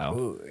lifestyle,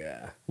 Oh,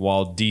 yeah.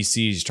 while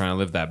DC is trying to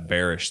live that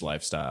bearish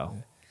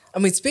lifestyle. I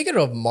mean, speaking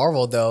of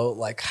Marvel, though,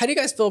 like, how do you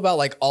guys feel about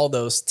like all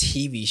those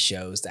TV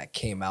shows that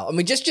came out? I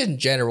mean, just in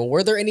general,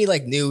 were there any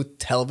like new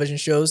television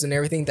shows and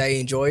everything that you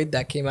enjoyed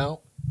that came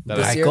out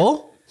this year?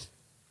 Michael,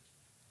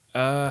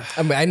 I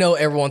mean, I know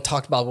everyone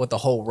talked about with the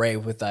whole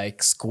rave with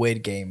like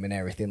Squid Game and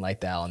everything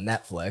like that on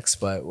Netflix,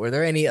 but were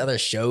there any other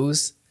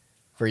shows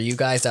for you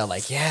guys that are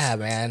like, yeah,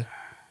 man.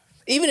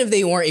 Even if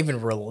they weren't even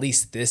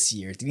released this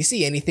year, did you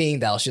see anything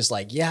that was just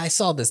like, yeah, I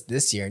saw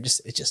this year and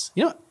it just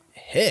You know,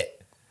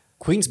 hit?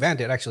 Queen's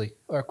Bandit actually,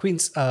 or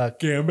Queen's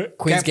Gambit.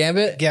 Queen's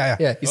Gambit? Yeah.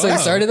 Yeah. You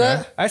started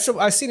that? I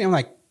seen it. I'm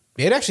like,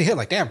 it actually hit.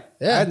 Like, damn.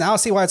 Yeah. Now I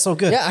see why it's so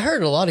good. Yeah, I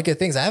heard a lot of good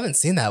things. I haven't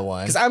seen that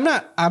one. Because I'm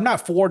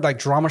not for like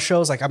drama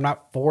shows. Like, I'm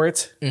not for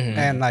it.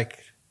 And like,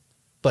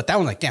 but that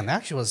one, like, damn, that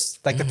actually was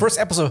like the first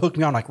episode hooked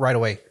me on like right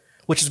away,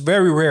 which is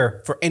very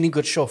rare for any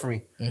good show for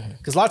me.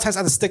 Because a lot of times I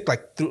have to stick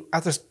like through, I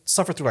have to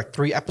suffer through like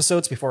 3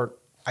 episodes before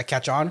I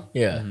catch on.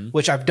 Yeah.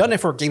 Which I've done it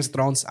for Games of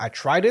Thrones. I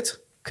tried it,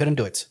 couldn't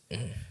do it.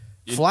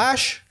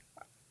 Flash,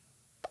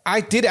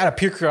 I did out of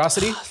pure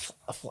curiosity.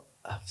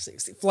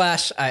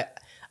 Flash,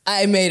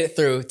 I made it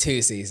through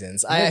 2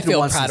 seasons. I through feel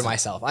one proud of season.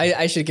 myself.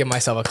 I should give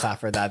myself a clap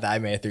for that I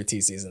made it through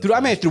 2 seasons. Dude, I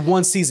made it through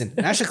 1 season.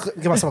 And I should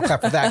give myself a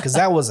clap for that because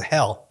that was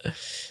hell.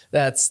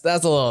 That's a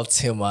little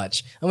too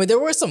much. I mean, there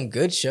were some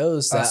good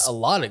shows, a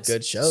lot of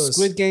good shows.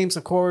 Squid Games,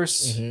 of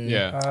course.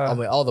 Yeah. I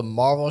mean, all the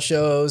Marvel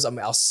shows. I mean,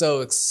 I was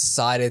so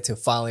excited to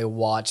finally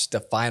watch the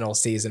final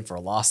season for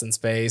Lost in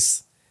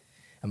Space.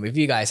 I mean, if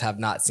you guys have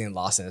not seen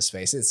Lost in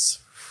Space, it's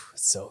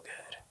so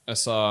good. I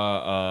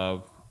saw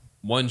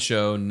one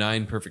show,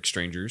 9 Perfect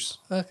Strangers.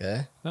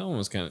 Okay. That one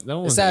was that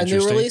one was Is that a new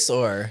interesting. release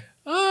or?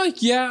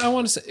 Yeah, I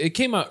want to say it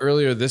came out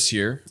earlier this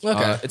year.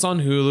 Okay. It's on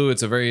Hulu.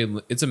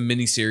 It's a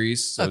mini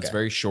series, so it's Okay.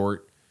 very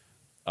short.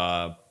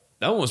 That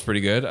one was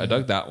pretty good. I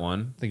dug that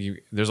one. I think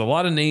there's a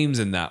lot of names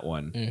in that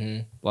one.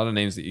 A lot of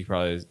names that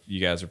you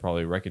guys would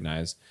probably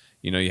recognize.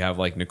 You know, you have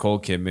like Nicole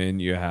Kidman,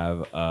 you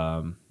have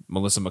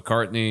Melissa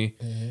McCartney,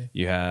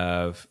 you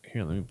have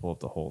here. Let me pull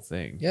up the whole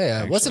thing.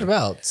 Yeah. What's it actually.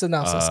 about?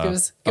 Synopsis. Give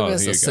us here a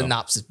you go.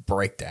 synopsis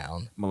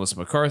breakdown. Melissa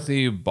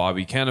McCarthy,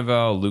 Bobby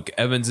Cannavale, Luke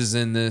Evans is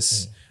in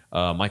this.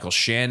 Michael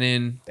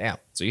Shannon. Damn.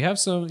 So you have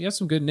some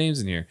good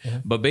names in here.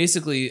 But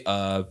basically,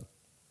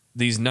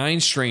 these 9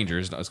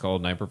 strangers, it's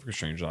called 9 Perfect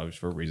Strangers, obviously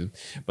for a reason.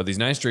 But these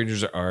 9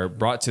 strangers are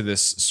brought to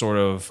this sort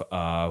of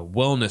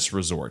wellness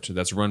resort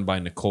that's run by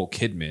Nicole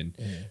Kidman,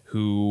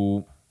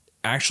 who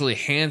actually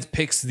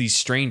handpicks these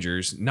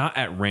strangers not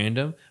at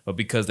random, but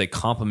because they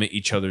complement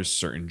each other's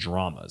certain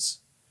dramas.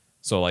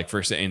 So, like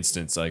for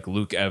instance, like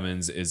Luke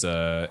Evans is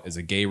a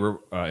gay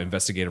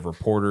investigative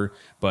reporter,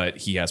 but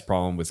he has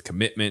problem with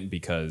commitment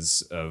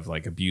because of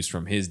like abuse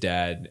from his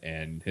dad,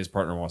 and his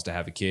partner wants to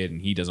have a kid,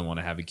 and he doesn't want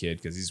to have a kid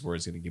because he's worried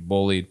he's going to get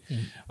bullied.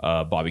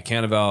 Bobby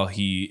Cannavale,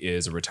 he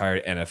is a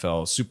retired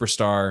NFL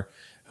superstar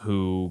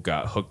who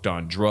got hooked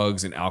on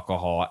drugs and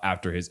alcohol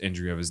after his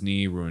injury of his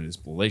knee, ruined his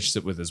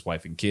relationship with his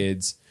wife and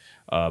kids.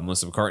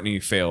 Melissa McCartney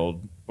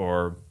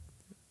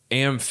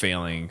am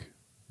failing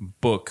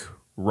book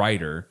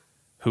writer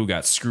who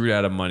got screwed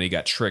out of money,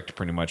 got tricked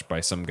pretty much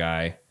by some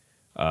guy,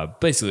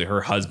 basically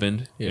her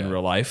husband in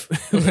real life,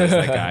 was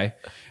that guy.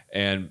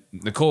 And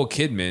Nicole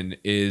Kidman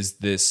is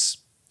this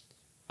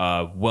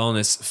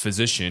wellness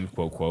physician,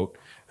 quote, quote,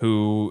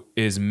 who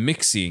is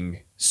mixing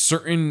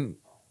certain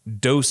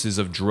doses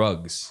of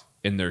drugs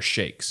in their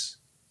shakes.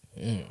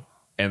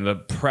 And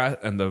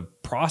the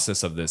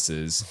process of this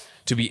is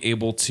to be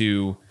able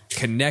to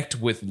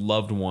connect with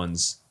loved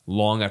ones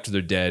long after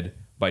they're dead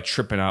by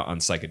tripping out on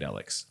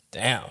psychedelics.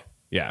 Damn.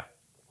 Yeah.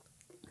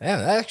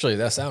 Damn,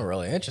 that sounds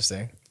really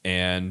interesting.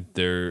 And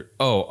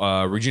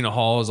Regina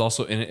Hall is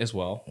also in it as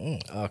well.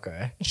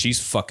 Okay.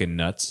 She's fucking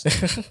nuts.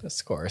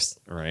 Of course.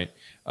 Right.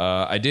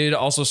 I did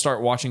also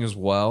start watching as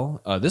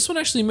well. This one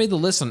actually made the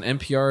list on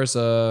NPR's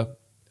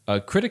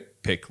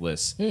critic pick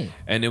list.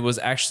 And it was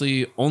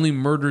actually Only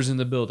Murders in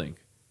the Building.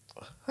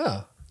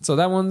 Huh. So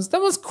that one's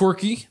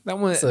quirky. That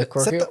one, It's a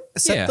quirky.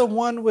 Is that Yeah. the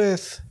one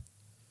with?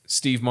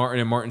 Steve Martin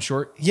and Martin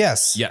Short.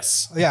 Yes.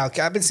 Yes. Yeah.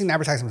 Okay. I've been seeing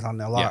advertisements on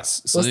there a lot. Yes.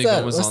 What's Selena that?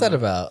 Gomez What's on that there.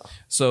 about?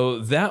 So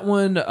that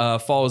one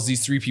follows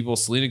these 3 people: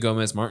 Selena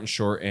Gomez, Martin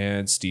Short,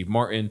 and Steve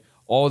Martin.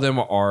 All of them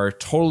are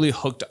totally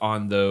hooked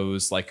on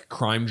those like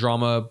crime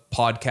drama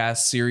podcast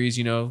series.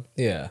 You know,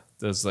 Yeah.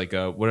 those like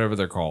whatever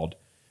they're called.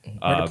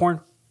 Murder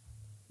porn.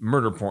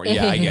 Murder porn.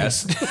 Yeah, I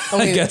guess. I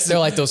mean, they're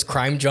like those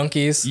crime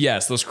junkies.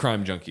 Yes, those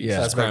crime junkies.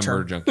 Yeah. Those That's a crime better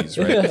murder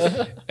junkies,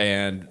 right?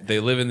 And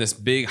they live in this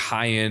big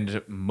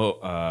high-end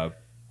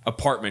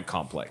apartment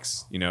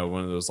complex. You know,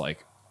 one of those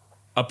like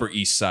Upper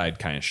East Side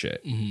kind of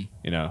shit. You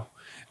know,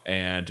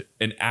 and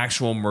an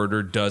actual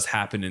murder does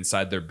happen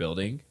inside their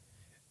building,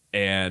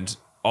 and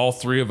all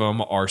 3 of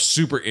them are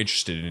super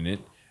interested in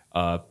it,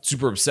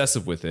 super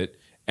obsessive with it,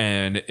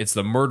 and it's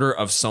the murder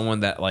of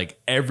someone that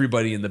like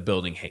everybody in the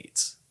building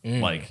hates.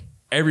 Like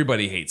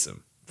everybody hates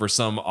him for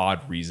some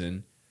odd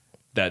reason,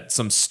 that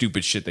some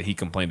stupid shit that he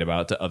complained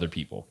about to other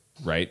people,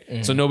 right?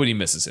 So nobody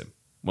misses him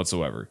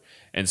whatsoever.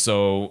 And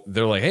so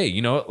they're like, hey,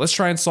 you know what? Let's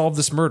try and solve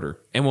this murder,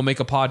 and we'll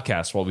make a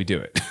podcast while we do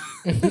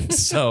it.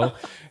 So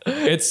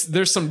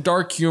there's some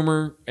dark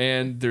humor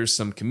and there's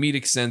some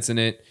comedic sense in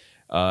it,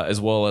 as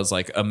well as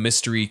like a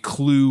mystery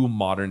Clue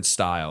modern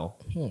style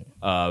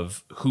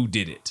of who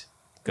did it,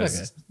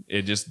 because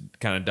it just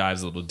kind of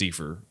dives a little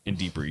deeper and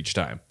deeper each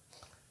time.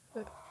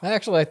 I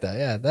actually like that.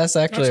 Yeah, that's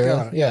actually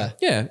That's good. yeah.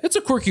 Yeah, it's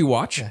a quirky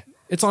watch.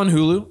 It's on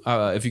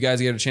Hulu. If you guys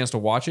get a chance to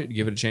watch it,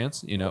 give it a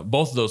chance. You know,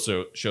 both of those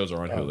shows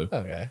are on Hulu.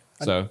 Okay.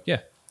 So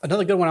yeah,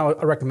 Another good one I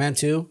would recommend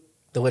too,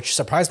 which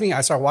surprised me.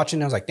 I started watching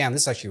and I was like, damn,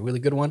 this is actually a really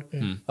good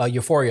one.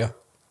 Euphoria.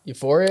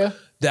 Euphoria?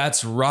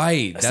 that's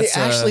right. That's See,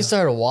 Ashley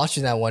started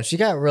watching that one. She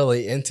got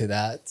really into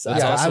that. So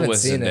That's I also haven't with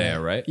seen Zendaya, it.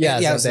 right? Yeah,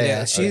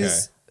 Zendaya. Zendaya.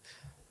 She's.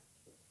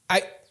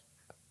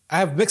 I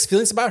have mixed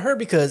feelings about her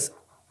because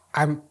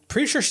I'm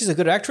pretty sure she's a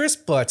good actress,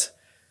 but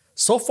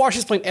so far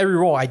she's playing every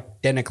role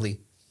identically.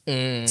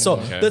 So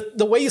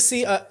the way you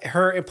see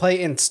her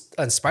play in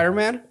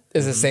Spider-Man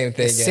It's the same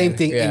thing. is the same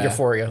thing in Yeah.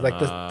 Euphoria, like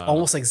the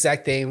almost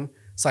exact same.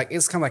 It's like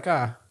it's kind of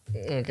like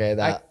Okay,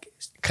 that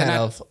kind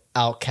of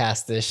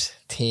outcastish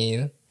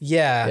teen.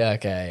 yeah. Yeah,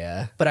 okay,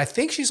 yeah. But I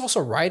think she's also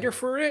a writer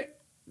for it.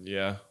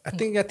 yeah. I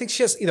think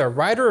she has either a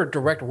writer or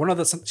director. One of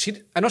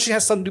the I know she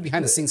has something to do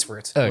behind the scenes for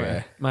it.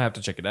 Okay. Might have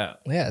to check it out.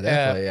 Yeah,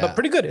 definitely, yeah. But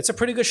pretty good. It's a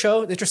pretty good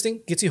show.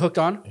 Interesting. Gets you hooked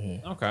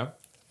on. Okay.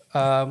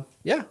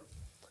 Yeah.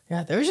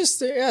 Yeah, there was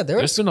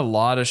There's been a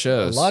lot of a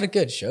shows. lot of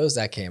good shows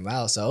that came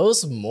out. So it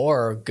was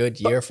more a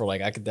good year for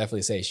I could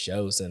definitely say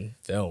shows and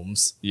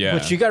films. Yeah.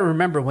 But you got to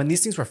remember when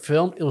these things were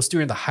filmed, it was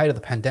during the height of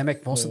the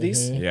pandemic, most of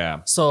these. yeah.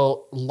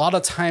 So a lot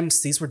of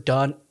times these were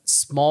done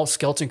small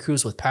skeleton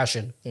crews with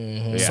passion. So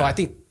Yeah. I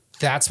think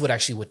that's what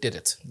did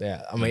it.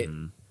 Yeah, I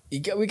mean,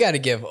 we got to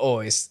give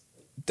always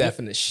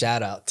definite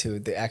shout out to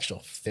the actual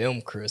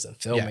film crews and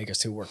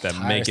filmmakers who worked That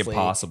make it tirelessly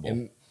possible.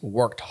 and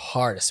worked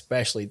hard,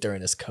 especially during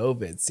this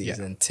COVID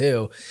season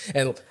too.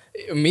 And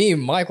me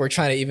and Mike were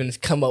trying to even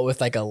come up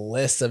with a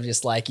list of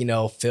just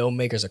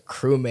filmmakers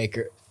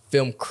or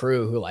film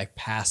crew who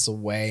passed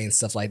away and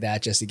stuff like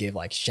that, just to give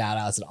shout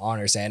outs and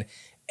honors. And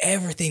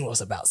everything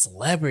was about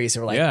celebrities. They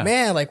were Yeah.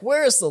 man,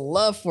 where's the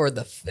love for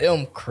the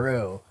film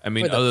crew? I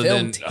mean, for the other film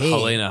than team?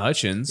 Helena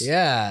Hutchins,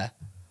 Yeah.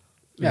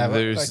 Yeah, but,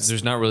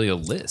 there's not really a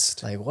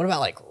list. What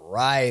about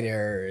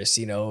writers,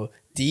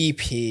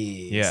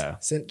 DPs? Yeah.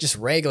 Just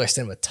regular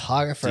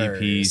cinematographers,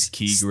 DPs,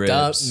 key grips.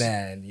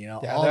 stuntmen,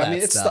 all that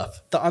it's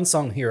stuff. the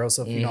unsung heroes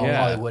of Yeah.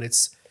 Hollywood.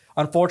 It's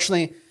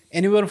unfortunately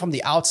anyone from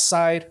the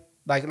outside.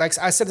 Like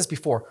I said this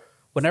before.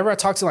 Whenever I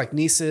talk to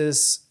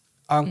nieces,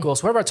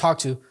 uncles, whoever I talk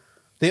to,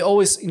 they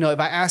always if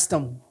I ask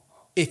them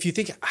if you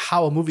think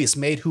how a movie is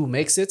made, who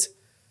makes it,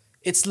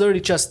 it's literally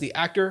just the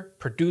actor,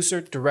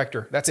 producer,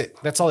 director. That's it.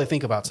 That's all they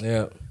think about.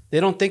 Yeah. They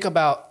don't think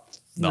about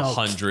The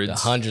hundreds. The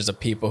hundreds of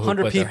people who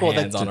 100 put people their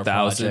hands that- on a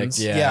thousands.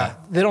 project. Yeah.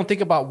 They don't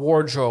think about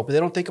wardrobe. They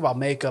don't think about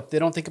makeup. They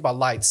don't think about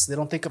lights. They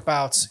don't think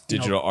about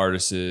Digital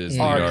artists, lead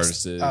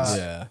artists, artists,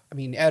 Yeah. I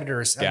mean,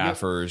 editors,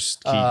 gaffers,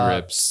 key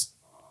grips,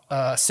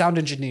 sound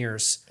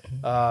engineers,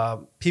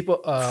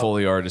 people,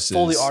 Foley artists.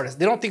 Foley artists.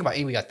 They don't think about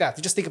anything like that.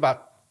 They just think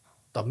about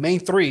the main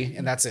three,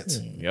 and that's it.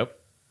 Yep.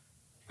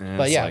 And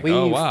But it's yeah,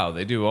 oh wow,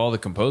 they do all the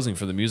composing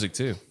for the music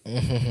too.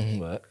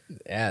 But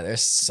yeah,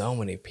 there's so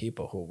many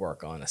people who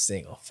work on a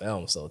single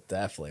film. So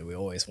definitely we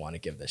always want to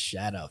give the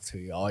shout out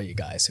to all you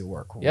guys who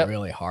work Yep.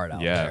 really hard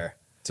out Yeah. there.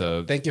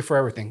 So Thank you for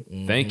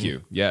everything. thank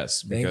you.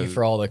 Yes. Thank you because-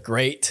 for all the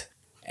great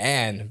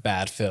and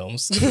bad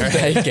films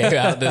that you gave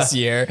out this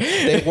year.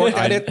 They worked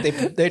at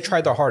it. They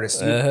tried their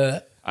hardest. You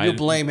I-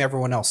 blame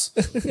everyone else.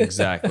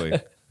 exactly.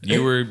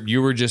 You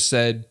were just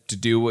said to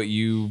do what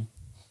you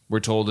were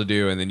told to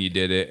do, and then you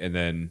did it, and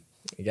then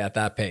You got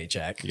that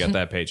paycheck. you got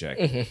that paycheck.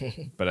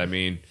 But I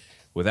mean,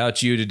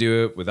 without you to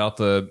do it, without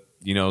the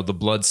the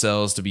blood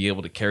cells to be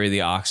able to carry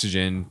the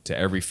oxygen to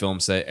every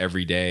film set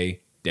every day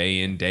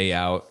in, day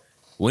out,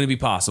 wouldn't be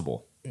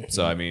possible.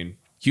 So I mean,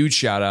 huge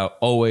shout out.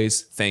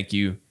 Always thank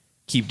you.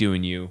 Keep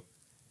doing you.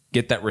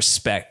 Get that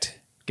respect.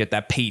 Get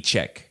that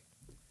paycheck.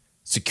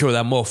 Secure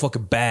that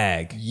motherfucking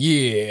bag.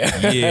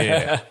 Yeah.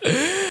 Yeah.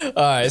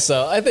 All right,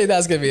 so I think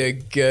that's gonna be a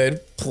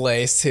good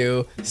place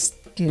to,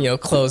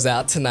 close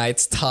out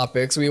tonight's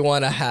topics. We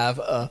want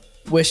to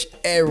wish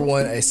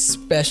everyone a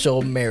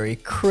special Merry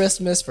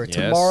Christmas for Yes.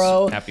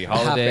 tomorrow. Happy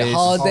holidays. Happy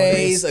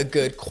holidays. A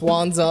good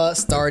Kwanzaa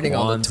starting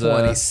on the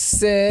Kwanzaa.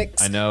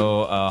 26th. I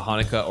know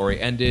Hanukkah already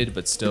ended,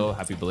 but still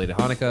happy belated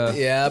Hanukkah.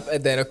 Yep,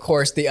 and then of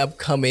course the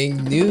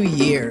upcoming New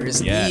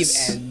Year's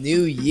Yes. Eve and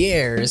New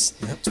Year's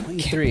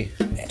 23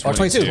 or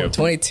 22. 22.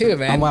 22,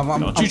 man.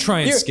 Don't you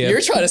try and skip.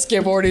 You're trying to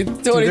skip already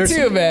 22,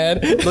 there's- man.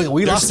 Look,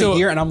 we lost still- a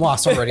year, and I'm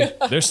lost already.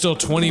 There's still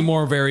 20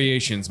 more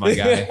variations, my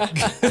guy.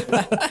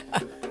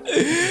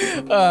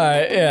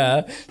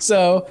 Yeah.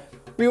 So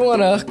we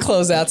want to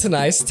close out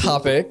tonight's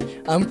topic.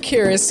 I'm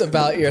curious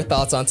about your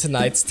thoughts on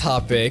tonight's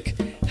topic.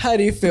 How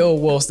do you feel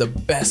was the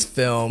best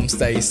films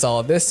that you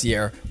saw this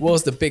year? What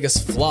was the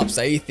biggest flops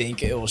that you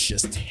think it was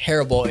just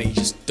terrible and you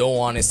just don't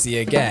want to see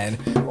again?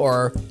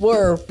 Or what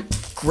are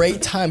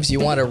great times you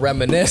want to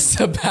reminisce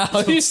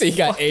about. You see, you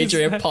got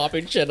Adrian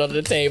popping shit on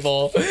the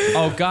table.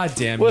 Oh,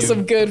 goddamn With you.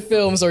 some good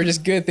films or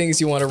just good things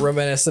you want to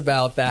reminisce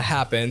about that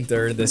happened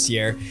during this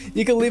year.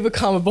 You can leave a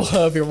comment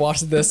below if you're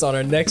watching this on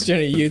our Next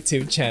Journey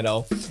YouTube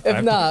channel.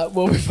 If not,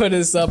 we'll be putting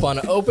this up on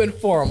an open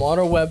forum on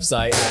our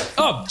website at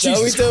Oh,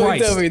 Jesus Christ. I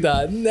have to pull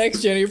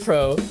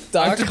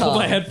www.nextjourneypro.com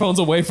my headphones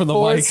away from the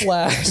mic. /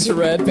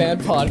 Red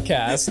Band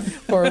Podcast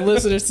for our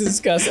listeners to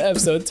discuss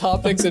episode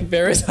topics and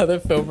various other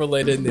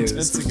film-related news.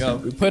 Tensing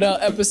up. We put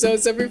out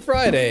episodes every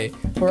Friday.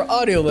 For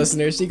audio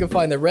listeners, you can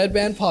find the Red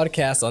Band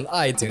Podcast on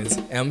iTunes,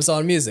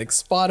 Amazon Music,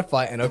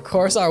 Spotify, and of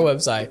course our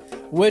website,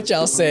 which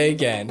I'll say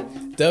again,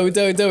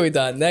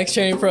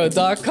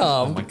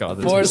 www.nextjourneypro.com Oh my God,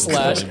 this is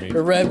killing me.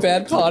 / Red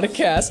Band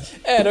Podcast.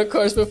 And of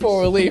course,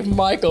 before we leave,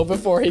 Michael,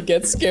 before he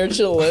gets scared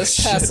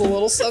shitless, has a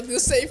little something to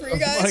say for you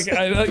guys.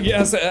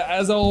 Yes,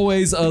 as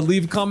always,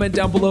 leave a comment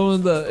down below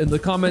in the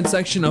comment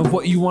section of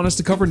what you want us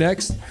to cover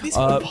next.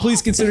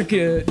 Please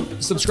consider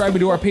subscribing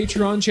to our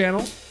Patreon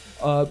channel.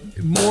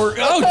 More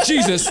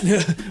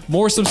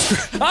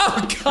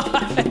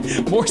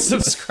more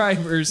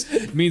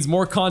subscribers means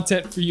more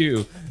content for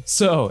you.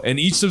 So, and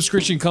each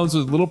subscription comes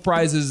with little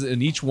prizes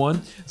in each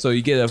one. So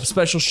you get a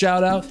special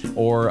shout out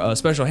or a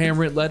special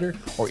handwritten letter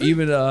or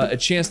even a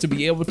chance to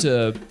be able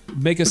to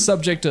make a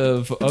subject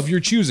of your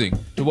choosing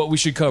to what we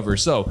should cover.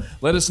 So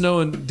let us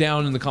know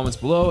down in the comments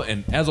below.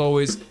 And as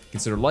always,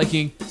 consider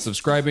liking,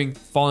 subscribing,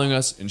 following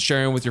us, and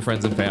sharing with your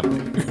friends and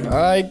family. All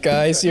right,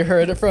 guys, you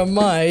heard it from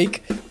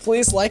Mike.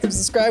 Please like and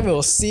subscribe, and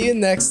we'll see you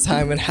next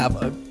time. And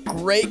have a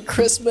great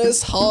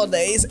Christmas,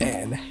 holidays,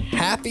 and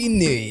Happy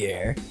New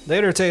Year.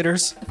 Later,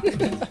 taters.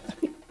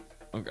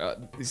 Oh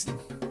God,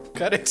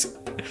 Cut it.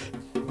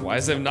 why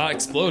is it not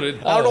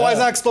exploded? I don't know why it's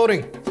not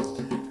exploding.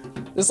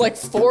 There's like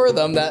 4 of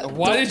them that.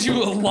 Why did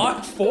you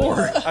unlock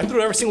 4? I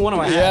threw every single one of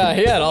my hat. Yeah,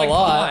 he had a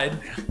lot.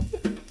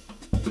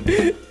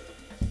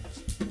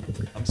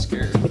 I'm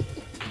scared.